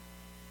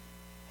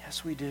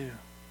 Yes, we do.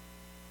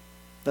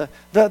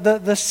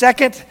 The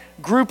second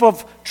group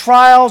of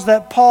trials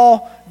that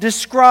Paul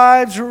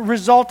describes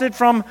resulted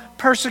from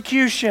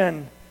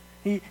persecution.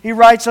 He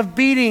writes of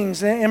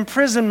beatings,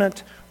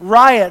 imprisonment,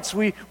 riots.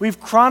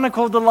 We've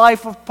chronicled the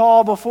life of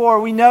Paul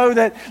before. We know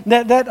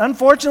that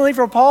unfortunately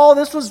for Paul,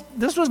 this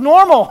was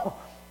normal.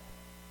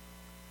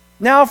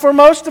 Now, for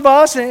most of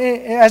us,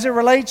 as it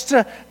relates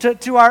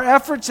to our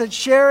efforts at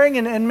sharing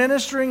and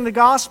ministering the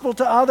gospel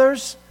to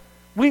others,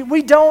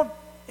 we don't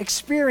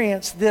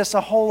experience this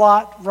a whole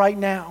lot right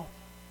now.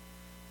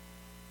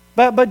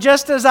 But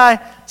just as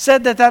I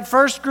said that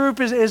first group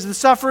is the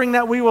suffering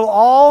that we will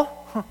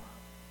all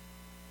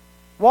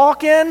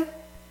walk in,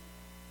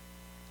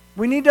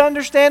 we need to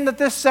understand that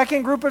this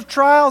second group of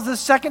trials,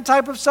 this second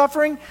type of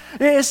suffering,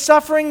 is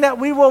suffering that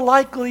we will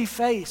likely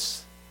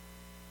face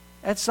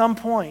at some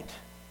point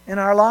in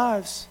our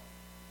lives.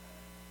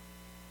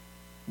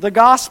 The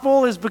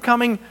gospel is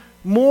becoming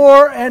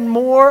more and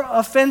more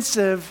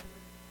offensive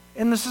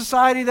in the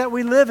society that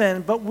we live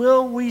in, but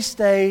will we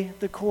stay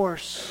the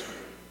course?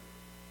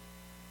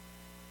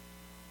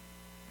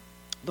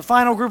 The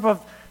final group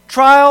of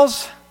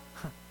trials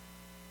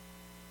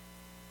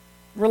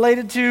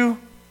related to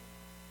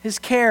his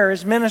care,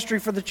 his ministry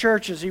for the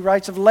churches. He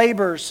writes of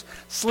labors,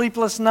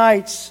 sleepless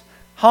nights,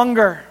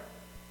 hunger.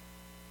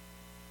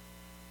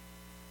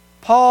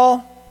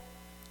 Paul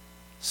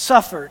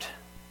suffered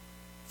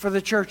for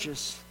the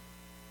churches.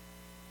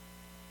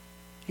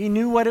 He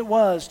knew what it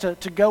was to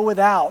go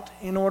without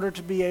in order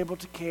to be able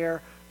to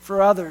care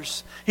for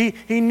others.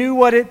 He knew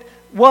what it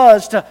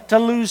was to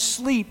lose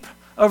sleep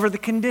over the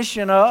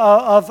condition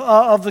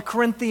of the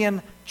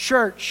Corinthian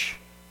church.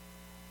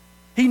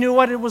 He knew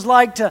what it was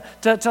like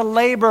to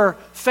labor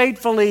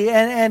faithfully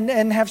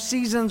and have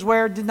seasons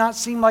where it did not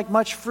seem like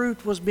much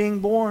fruit was being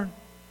borne.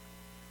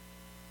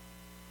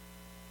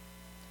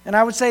 And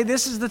I would say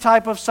this is the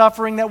type of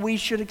suffering that we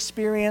should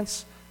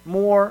experience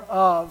more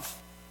of.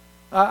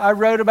 I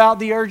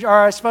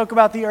spoke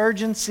about the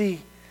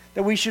urgency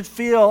that we should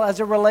feel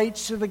as it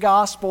relates to the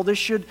gospel. This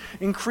should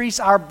increase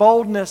our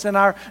boldness and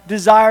our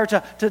desire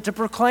to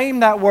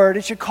proclaim that word.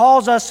 It should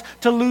cause us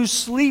to lose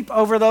sleep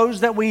over those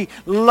that we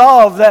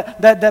love,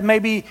 that may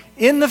be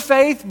in the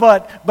faith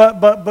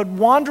but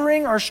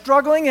wandering or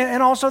struggling,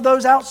 and also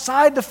those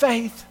outside the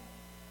faith.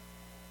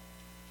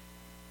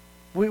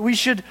 We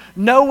should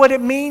know what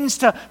it means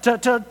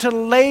to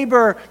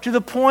labor to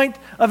the point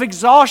of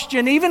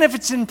exhaustion, even if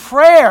it's in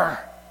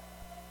prayer,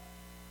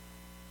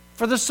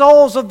 for the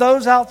souls of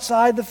those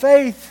outside the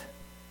faith.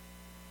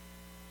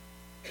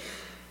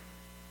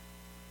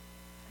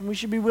 And we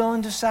should be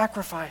willing to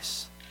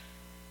sacrifice.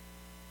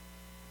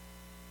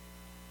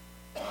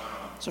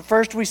 So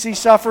first we see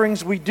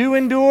sufferings we do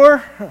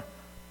endure.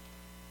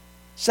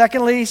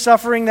 Secondly,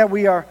 suffering that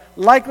we are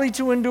likely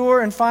to endure.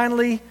 And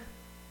finally,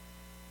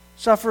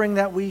 suffering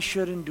that we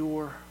should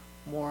endure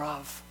more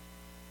of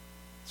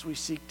as we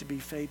seek to be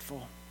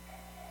faithful.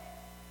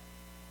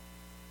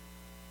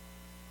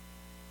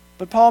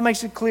 But Paul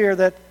makes it clear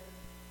that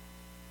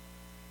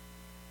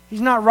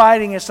he's not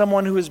writing as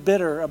someone who is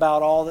bitter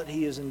about all that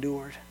he has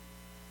endured.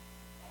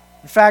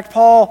 In fact,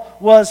 Paul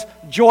was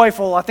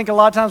joyful. I think a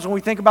lot of times when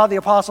we think about the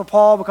Apostle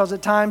Paul, because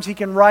at times he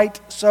can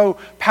write so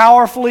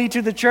powerfully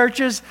to the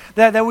churches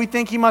that we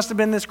think he must have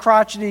been this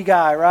crotchety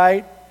guy,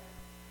 right?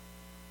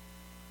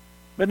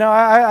 But no,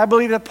 I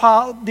believe that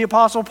the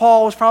Apostle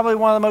Paul was probably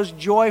one of the most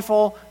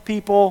joyful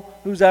people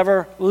who's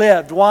ever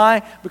lived.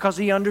 Why? Because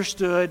he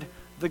understood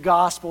the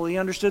gospel. He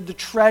understood the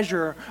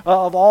treasure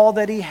of all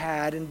that he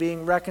had in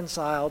being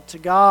reconciled to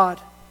God.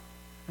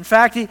 In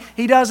fact,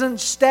 he doesn't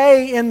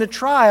stay in the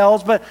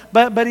trials,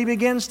 but he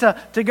begins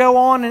to go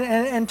on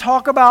and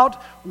talk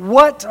about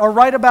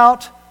write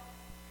about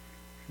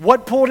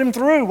what pulled him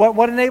through,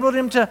 what enabled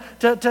him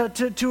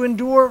to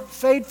endure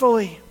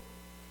faithfully.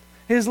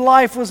 His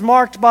life was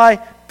marked by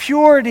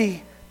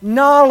purity,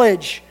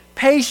 knowledge,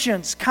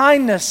 patience,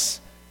 kindness,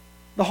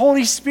 the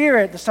Holy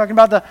Spirit. That's talking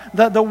about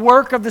the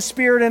work of the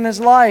Spirit in his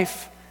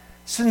life.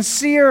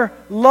 Sincere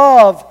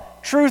love,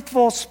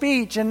 truthful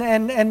speech.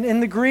 And in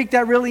the Greek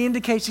that really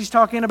indicates he's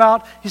talking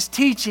about his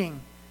teaching.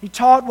 He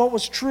taught what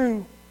was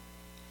true.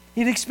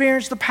 He'd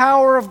experienced the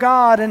power of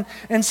God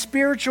and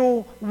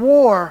spiritual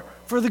war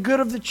for the good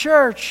of the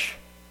church.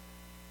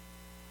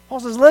 Paul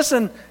says,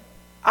 listen,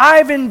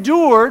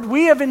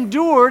 we have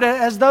endured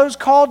as those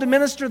called to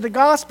minister the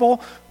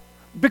gospel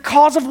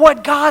because of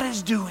what God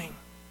is doing.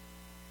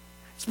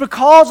 It's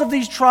because of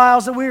these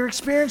trials that we are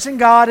experiencing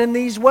God in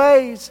these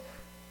ways.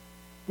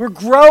 We're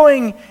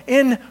growing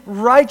in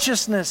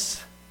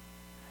righteousness.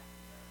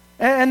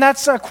 And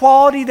that's a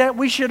quality that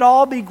we should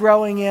all be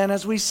growing in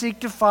as we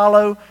seek to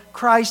follow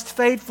Christ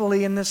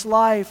faithfully in this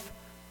life.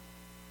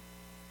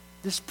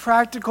 This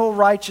practical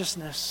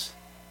righteousness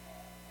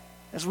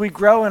as we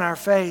grow in our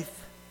faith.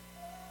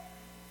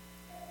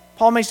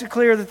 Paul makes it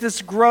clear that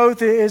this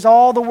growth is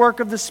all the work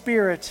of the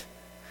Spirit,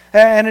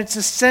 and it's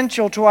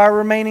essential to our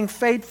remaining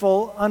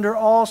faithful under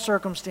all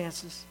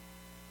circumstances.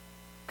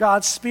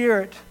 God's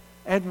Spirit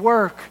at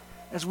work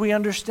as we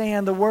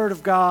understand the Word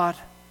of God.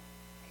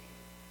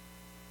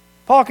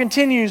 Paul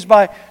continues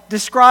by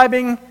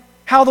describing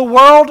how the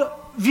world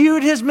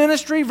viewed his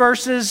ministry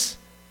versus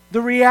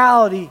the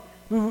reality.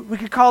 We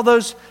could call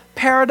those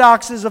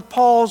paradoxes of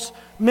Paul's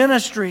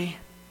ministry.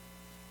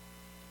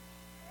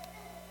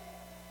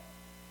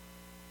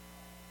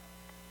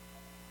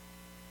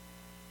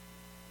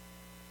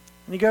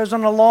 And he goes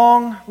on a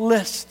long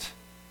list.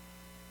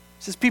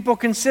 He says, people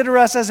consider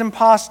us as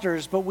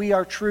impostors, but we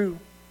are true.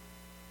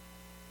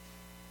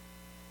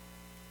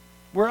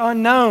 We're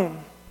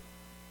unknown,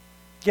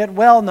 yet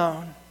well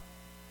known.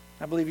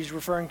 I believe he's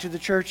referring to the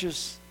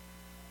churches.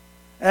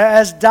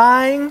 As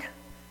dying,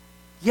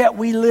 yet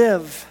we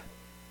live.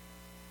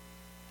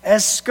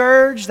 As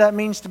scourged, that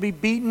means to be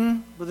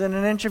beaten within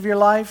an inch of your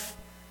life,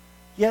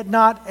 yet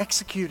not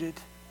executed.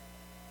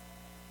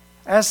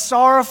 As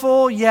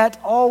sorrowful, yet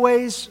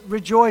always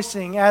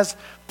rejoicing. As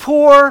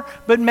poor,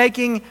 but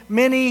making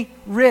many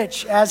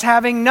rich. As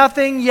having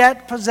nothing,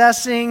 yet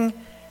possessing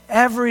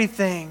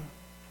everything.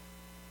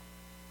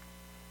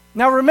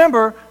 Now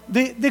remember,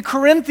 the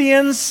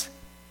Corinthians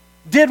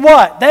did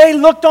what? They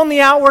looked on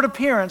the outward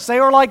appearance. They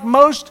were like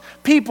most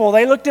people.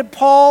 They looked at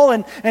Paul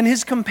and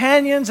his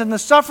companions and the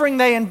suffering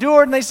they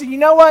endured, and they said, you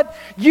know what?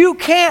 You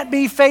can't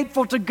be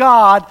faithful to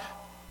God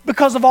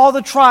because of all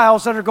the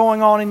trials that are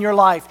going on in your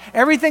life.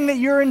 Everything that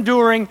you're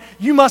enduring,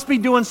 you must be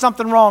doing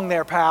something wrong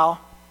there, pal.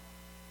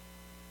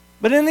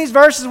 But in these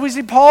verses, we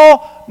see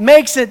Paul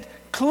makes it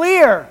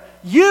clear.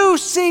 You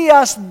see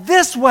us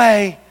this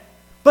way,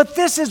 but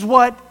this is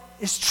what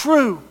is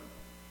true.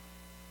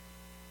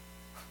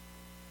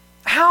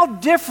 How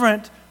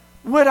different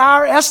would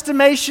our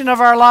estimation of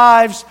our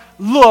lives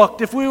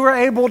look if we were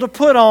able to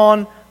put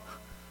on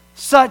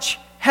such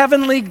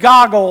heavenly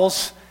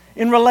goggles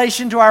in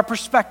relation to our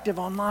perspective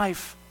on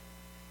life?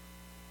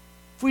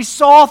 If we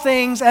saw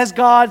things as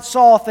God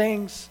saw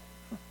things.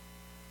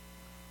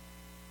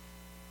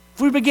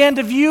 If we began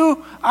to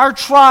view our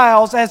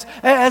trials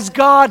as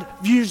God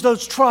views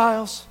those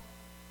trials.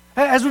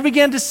 As we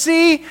begin to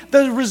see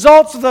the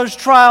results of those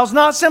trials,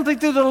 not simply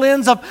through the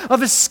lens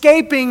of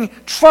escaping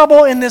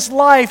trouble in this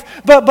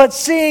life, but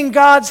seeing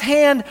God's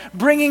hand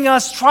bringing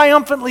us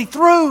triumphantly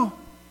through,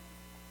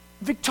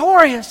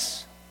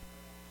 victorious.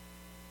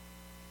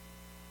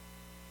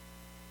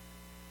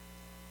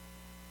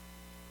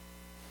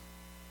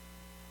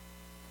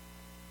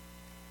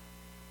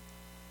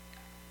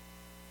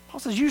 Paul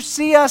says, you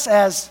see us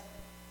as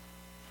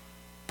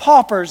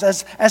paupers,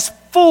 as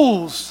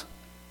fools,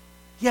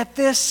 yet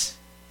this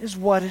is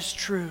what is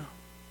true.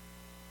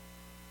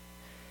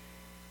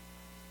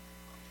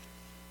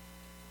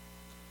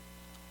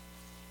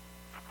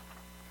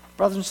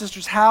 Brothers and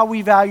sisters, how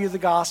we value the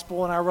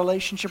gospel and our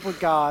relationship with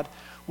God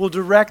will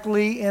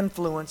directly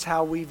influence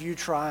how we view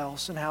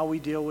trials and how we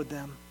deal with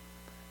them.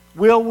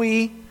 Will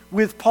we,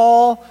 with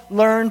Paul,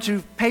 learn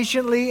to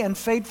patiently and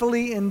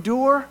faithfully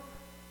endure?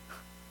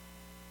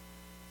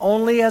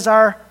 Only as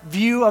our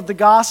view of the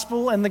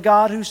gospel and the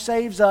God who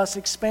saves us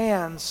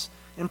expands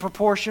in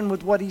proportion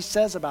with what he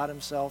says about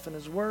himself in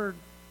his word.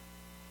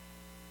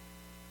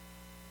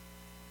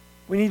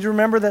 We need to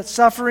remember that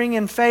suffering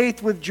in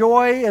faith with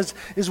joy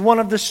is one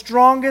of the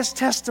strongest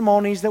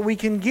testimonies that we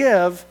can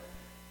give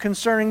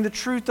concerning the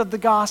truth of the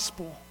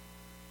gospel.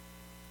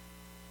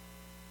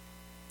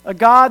 A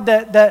God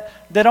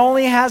that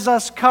only has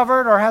us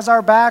covered or has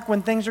our back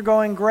when things are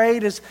going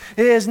great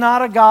is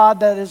not a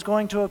God that is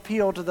going to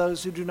appeal to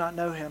those who do not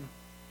know him.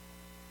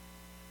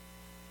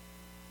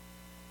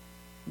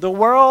 The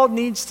world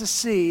needs to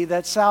see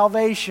that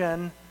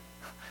salvation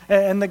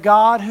and the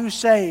God who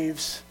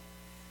saves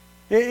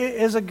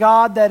is a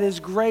God that is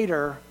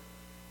greater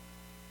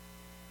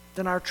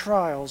than our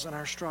trials and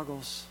our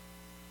struggles.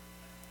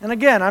 And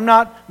again, I'm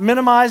not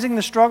minimizing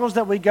the struggles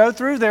that we go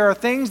through. There are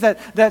things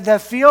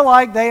that feel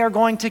like they are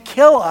going to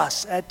kill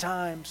us at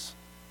times.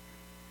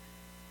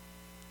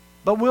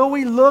 But will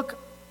we look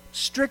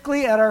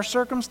strictly at our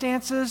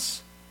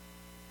circumstances?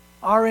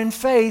 Or in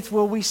faith,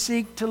 will we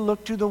seek to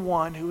look to the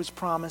one who has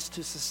promised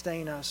to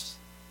sustain us?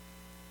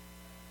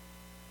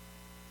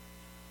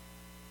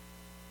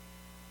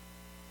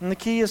 And the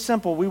key is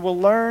simple. We will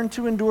learn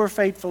to endure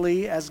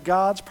faithfully as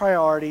God's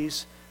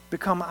priorities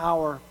become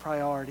our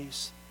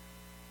priorities.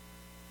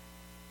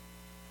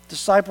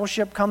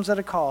 Discipleship comes at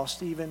a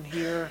cost, even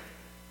here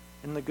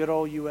in the good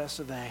old U.S.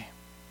 of A.,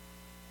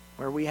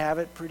 where we have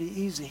it pretty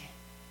easy.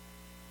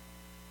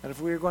 But if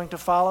we are going to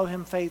follow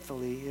him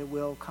faithfully, it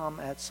will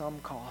come at some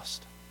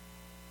cost.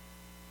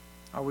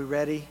 Are we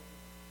ready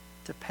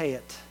to pay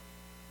it?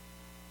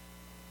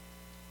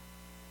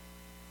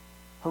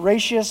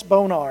 Horatius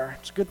Bonar.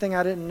 It's a good thing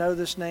I didn't know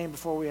this name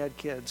before we had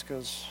kids,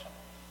 because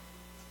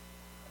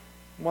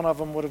one of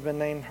them would have been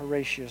named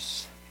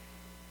Horatius.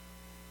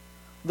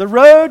 The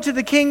road to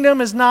the kingdom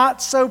is not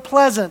so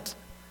pleasant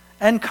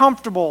and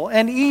comfortable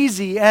and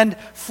easy and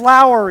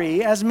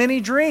flowery as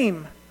many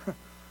dream.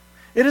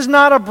 It is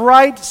not a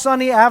bright,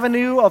 sunny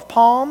avenue of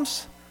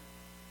palms.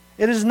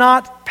 It is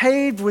not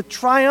paved with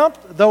triumph,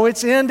 though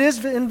its end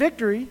is in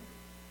victory.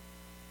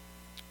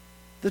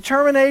 The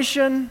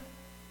termination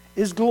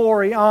is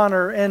glory,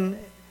 honor, and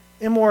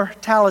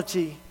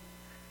immortality.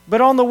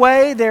 But on the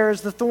way there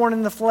is the thorn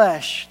in the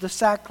flesh, the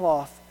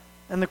sackcloth,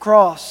 and the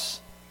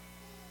cross.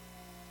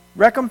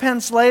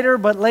 Recompense later,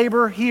 but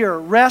labor here.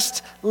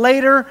 Rest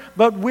later,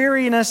 but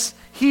weariness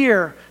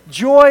here.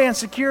 Joy and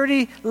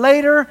security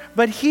later,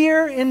 but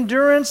here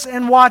endurance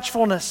and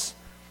watchfulness.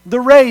 The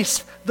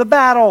race, the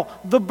battle,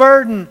 the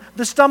burden,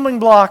 the stumbling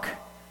block,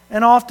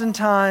 and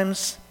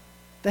oftentimes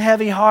the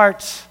heavy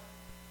heart.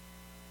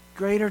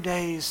 Greater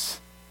days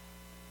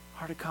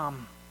are to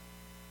come.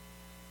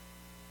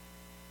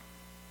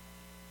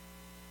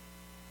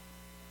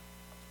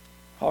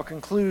 Paul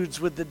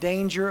concludes with the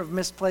danger of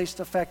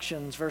misplaced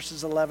affections,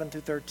 verses 11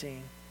 through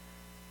 13.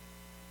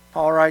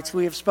 Paul writes,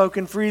 "We have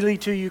spoken freely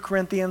to you,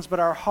 Corinthians, but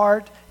our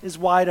heart is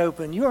wide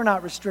open. You are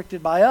not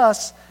restricted by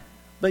us,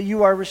 but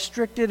you are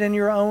restricted in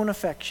your own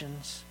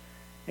affections.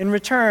 In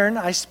return,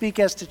 I speak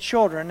as to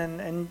children,"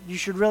 and you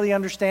should really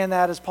understand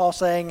that as Paul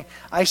saying,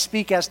 "I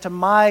speak as to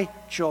my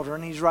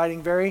children." He's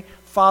writing very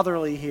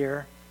fatherly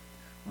here.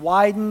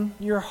 "Widen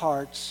your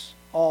hearts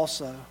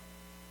also."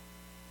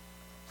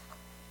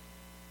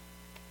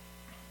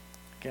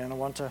 Again, I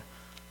want to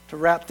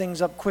wrap things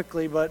up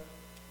quickly, but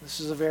this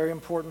is a very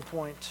important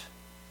point.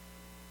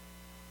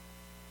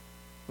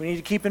 We need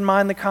to keep in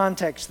mind the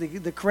context.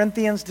 The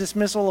Corinthians'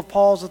 dismissal of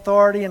Paul's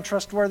authority and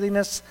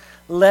trustworthiness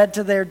led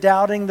to their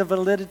doubting the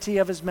validity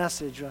of his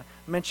message. I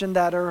mentioned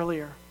that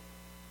earlier.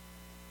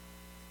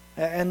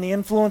 And the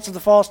influence of the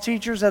false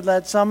teachers had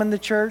led some in the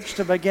church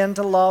to begin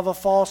to love a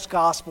false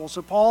gospel.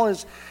 So Paul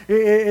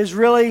is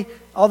really,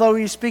 although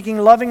he's speaking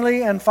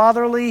lovingly and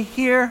fatherly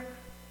here,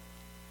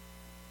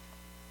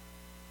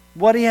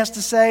 what he has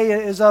to say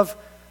is of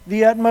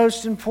the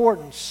utmost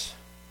importance.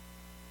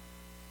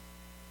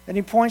 And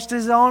he points to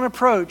his own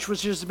approach,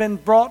 which has been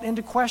brought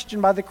into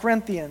question by the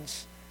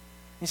Corinthians.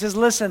 He says,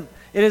 "Listen,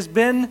 it has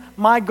been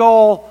my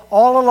goal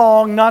all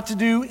along not to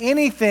do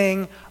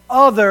anything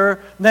other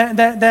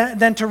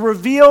than to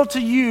reveal to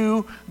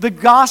you the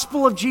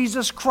gospel of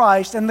Jesus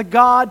Christ and the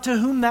God to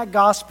whom that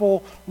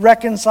gospel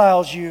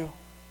reconciles you.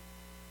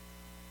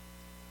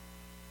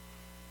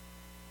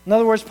 In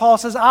other words, Paul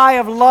says, I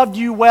have loved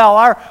you well.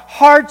 Our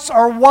hearts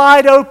are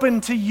wide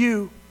open to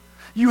you.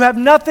 You have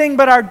nothing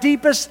but our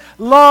deepest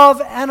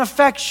love and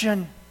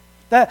affection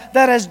that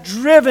has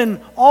driven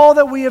all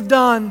that we have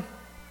done.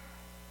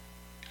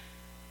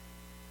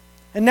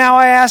 And now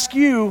I ask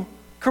you,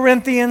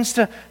 Corinthians,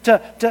 to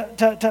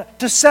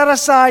set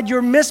aside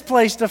your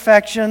misplaced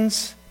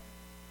affections.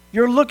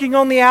 You're looking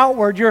on the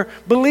outward. You're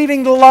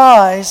believing the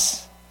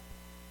lies.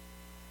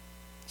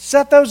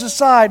 Set those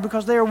aside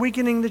because they are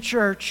weakening the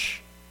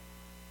church.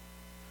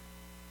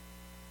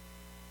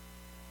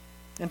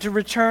 And to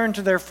return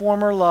to their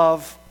former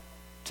love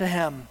to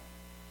Him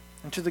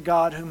and to the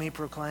God whom He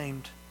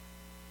proclaimed.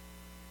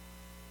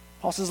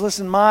 Paul says,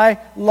 listen, my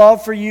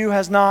love for you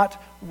has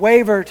not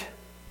wavered.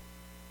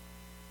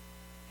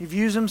 He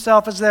views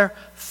himself as their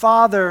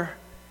father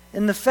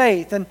in the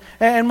faith.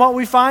 And what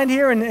we find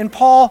here in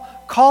Paul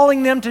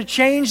calling them to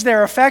change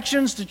their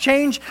affections, to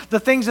change the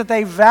things that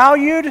they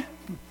valued,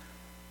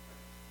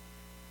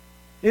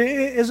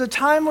 is a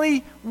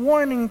timely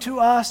warning to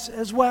us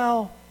as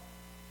well.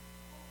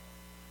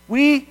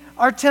 We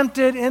are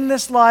tempted in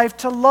this life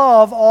to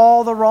love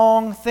all the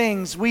wrong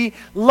things. We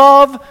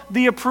love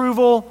the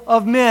approval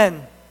of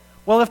men.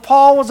 Well, if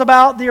Paul was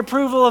about the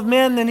approval of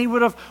men, then he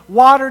would have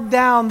watered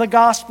down the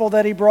gospel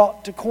that he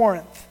brought to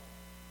Corinth.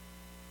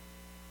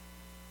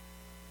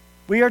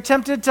 We are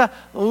tempted to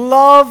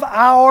love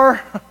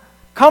our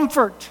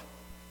comfort.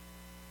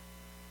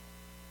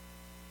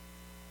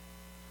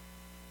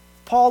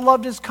 If Paul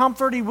loved his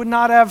comfort, he would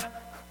not have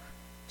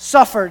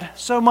suffered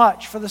so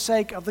much for the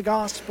sake of the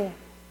gospel.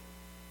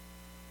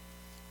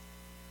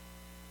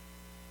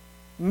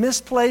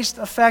 Misplaced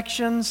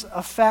affections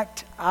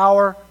affect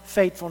our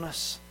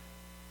faithfulness.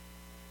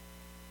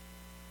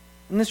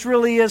 And this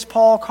really is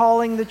Paul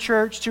calling the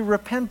church to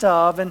repent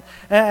of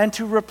and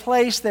to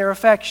replace their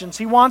affections.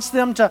 He wants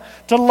them to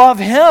love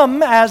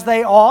Him as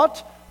they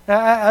ought,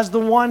 as the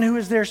one who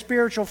is their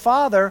spiritual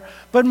father.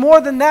 But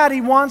more than that,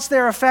 he wants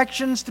their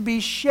affections to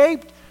be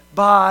shaped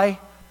by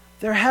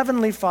their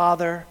heavenly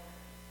Father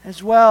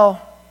as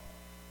well.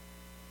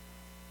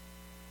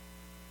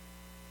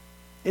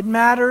 It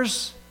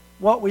matters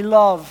what we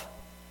love,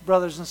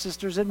 brothers and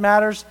sisters. It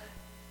matters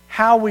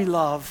how we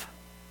love.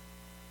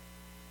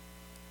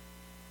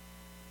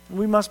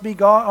 We must be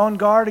on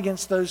guard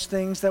against those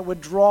things that would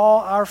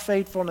draw our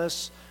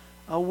faithfulness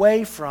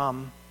away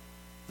from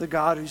the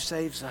God who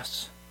saves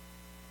us.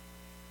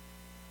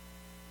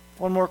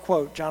 One more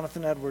quote,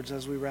 Jonathan Edwards,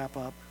 as we wrap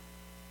up.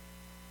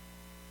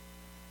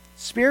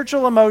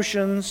 Spiritual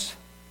emotions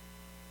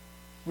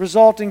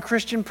result in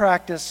Christian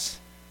practice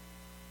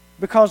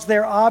because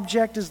their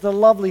object is the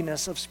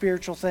loveliness of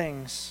spiritual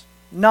things,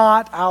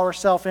 not our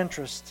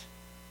self-interest.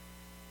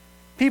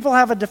 People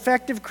have a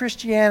defective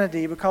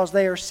Christianity because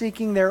they are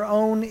seeking their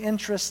own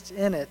interests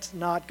in it,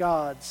 not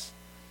God's.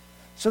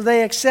 So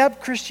they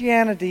accept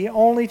Christianity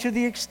only to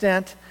the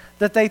extent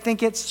that they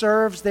think it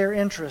serves their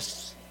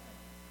interests.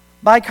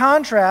 By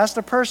contrast,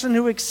 a person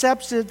who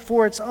accepts it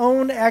for its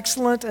own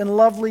excellent and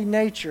lovely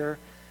nature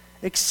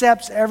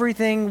accepts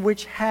everything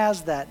which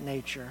has that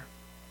nature.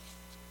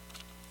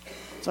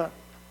 It's a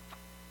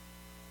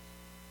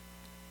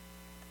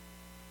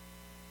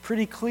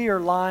pretty clear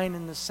line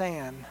in the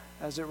sand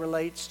as it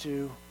relates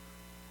to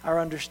our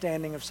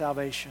understanding of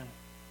salvation.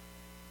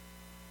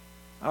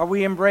 Are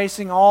we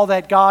embracing all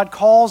that God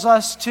calls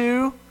us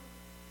to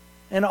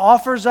and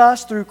offers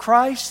us through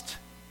Christ?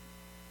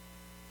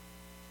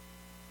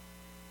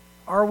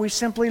 Or are we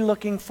simply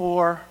looking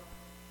for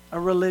a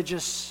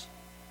religious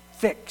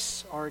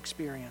fix or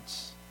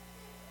experience?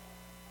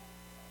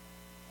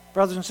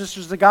 Brothers and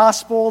sisters, the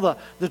gospel,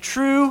 the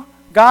true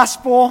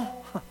gospel,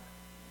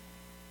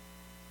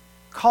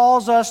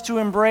 calls us to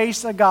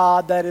embrace a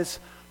God that is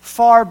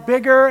far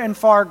bigger and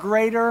far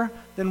greater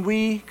than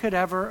we could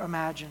ever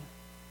imagine.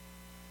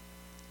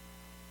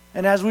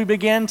 And as we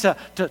begin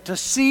to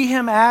see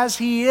Him as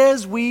He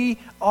is, we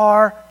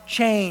are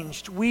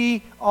changed.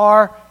 We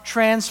are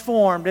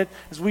transformed.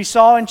 As we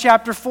saw in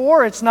chapter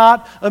 4, it's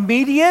not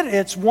immediate.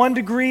 It's one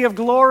degree of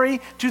glory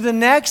to the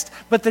next.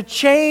 But the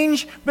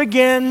change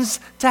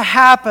begins to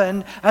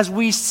happen as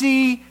we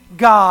see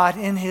God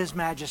in His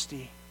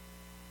majesty.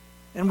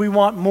 And we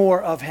want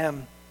more of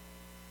Him.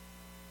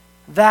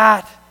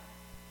 That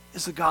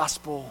is the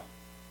gospel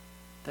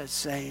that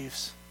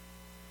saves.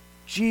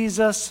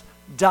 Jesus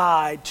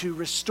died to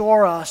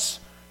restore us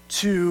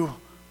to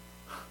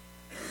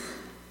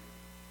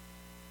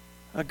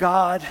a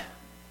God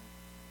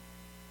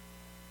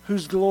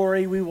whose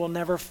glory we will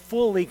never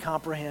fully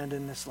comprehend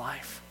in this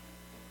life.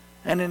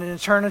 And in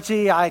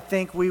eternity, I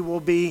think we will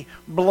be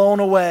blown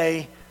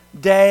away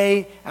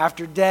day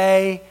after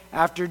day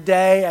after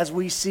day as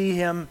we see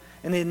Him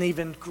in an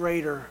even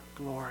greater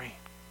glory.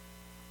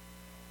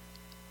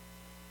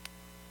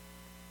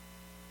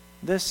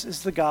 This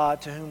is the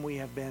God to whom we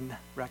have been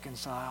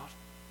reconciled.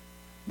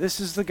 This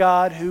is the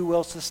God who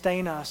will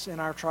sustain us in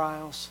our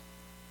trials.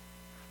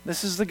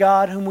 This is the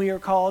God whom we are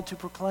called to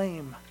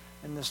proclaim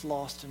in this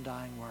lost and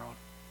dying world.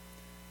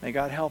 May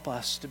God help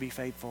us to be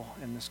faithful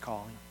in this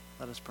calling.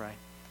 Let us pray.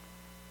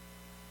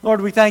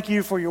 Lord, we thank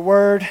you for your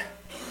word.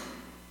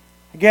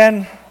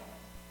 Again,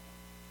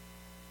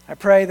 I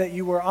pray that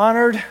you were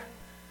honored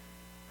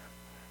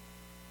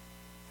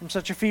from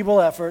such a feeble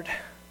effort,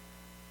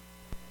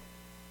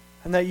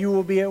 and that you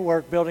will be at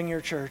work building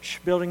your church,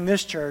 building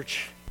this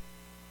church,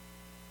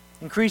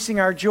 increasing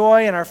our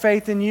joy and our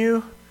faith in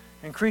you,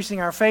 increasing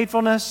our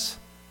faithfulness,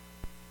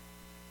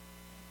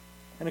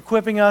 and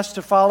equipping us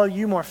to follow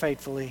you more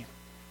faithfully.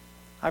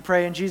 I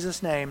pray in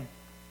Jesus' name,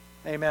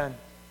 amen.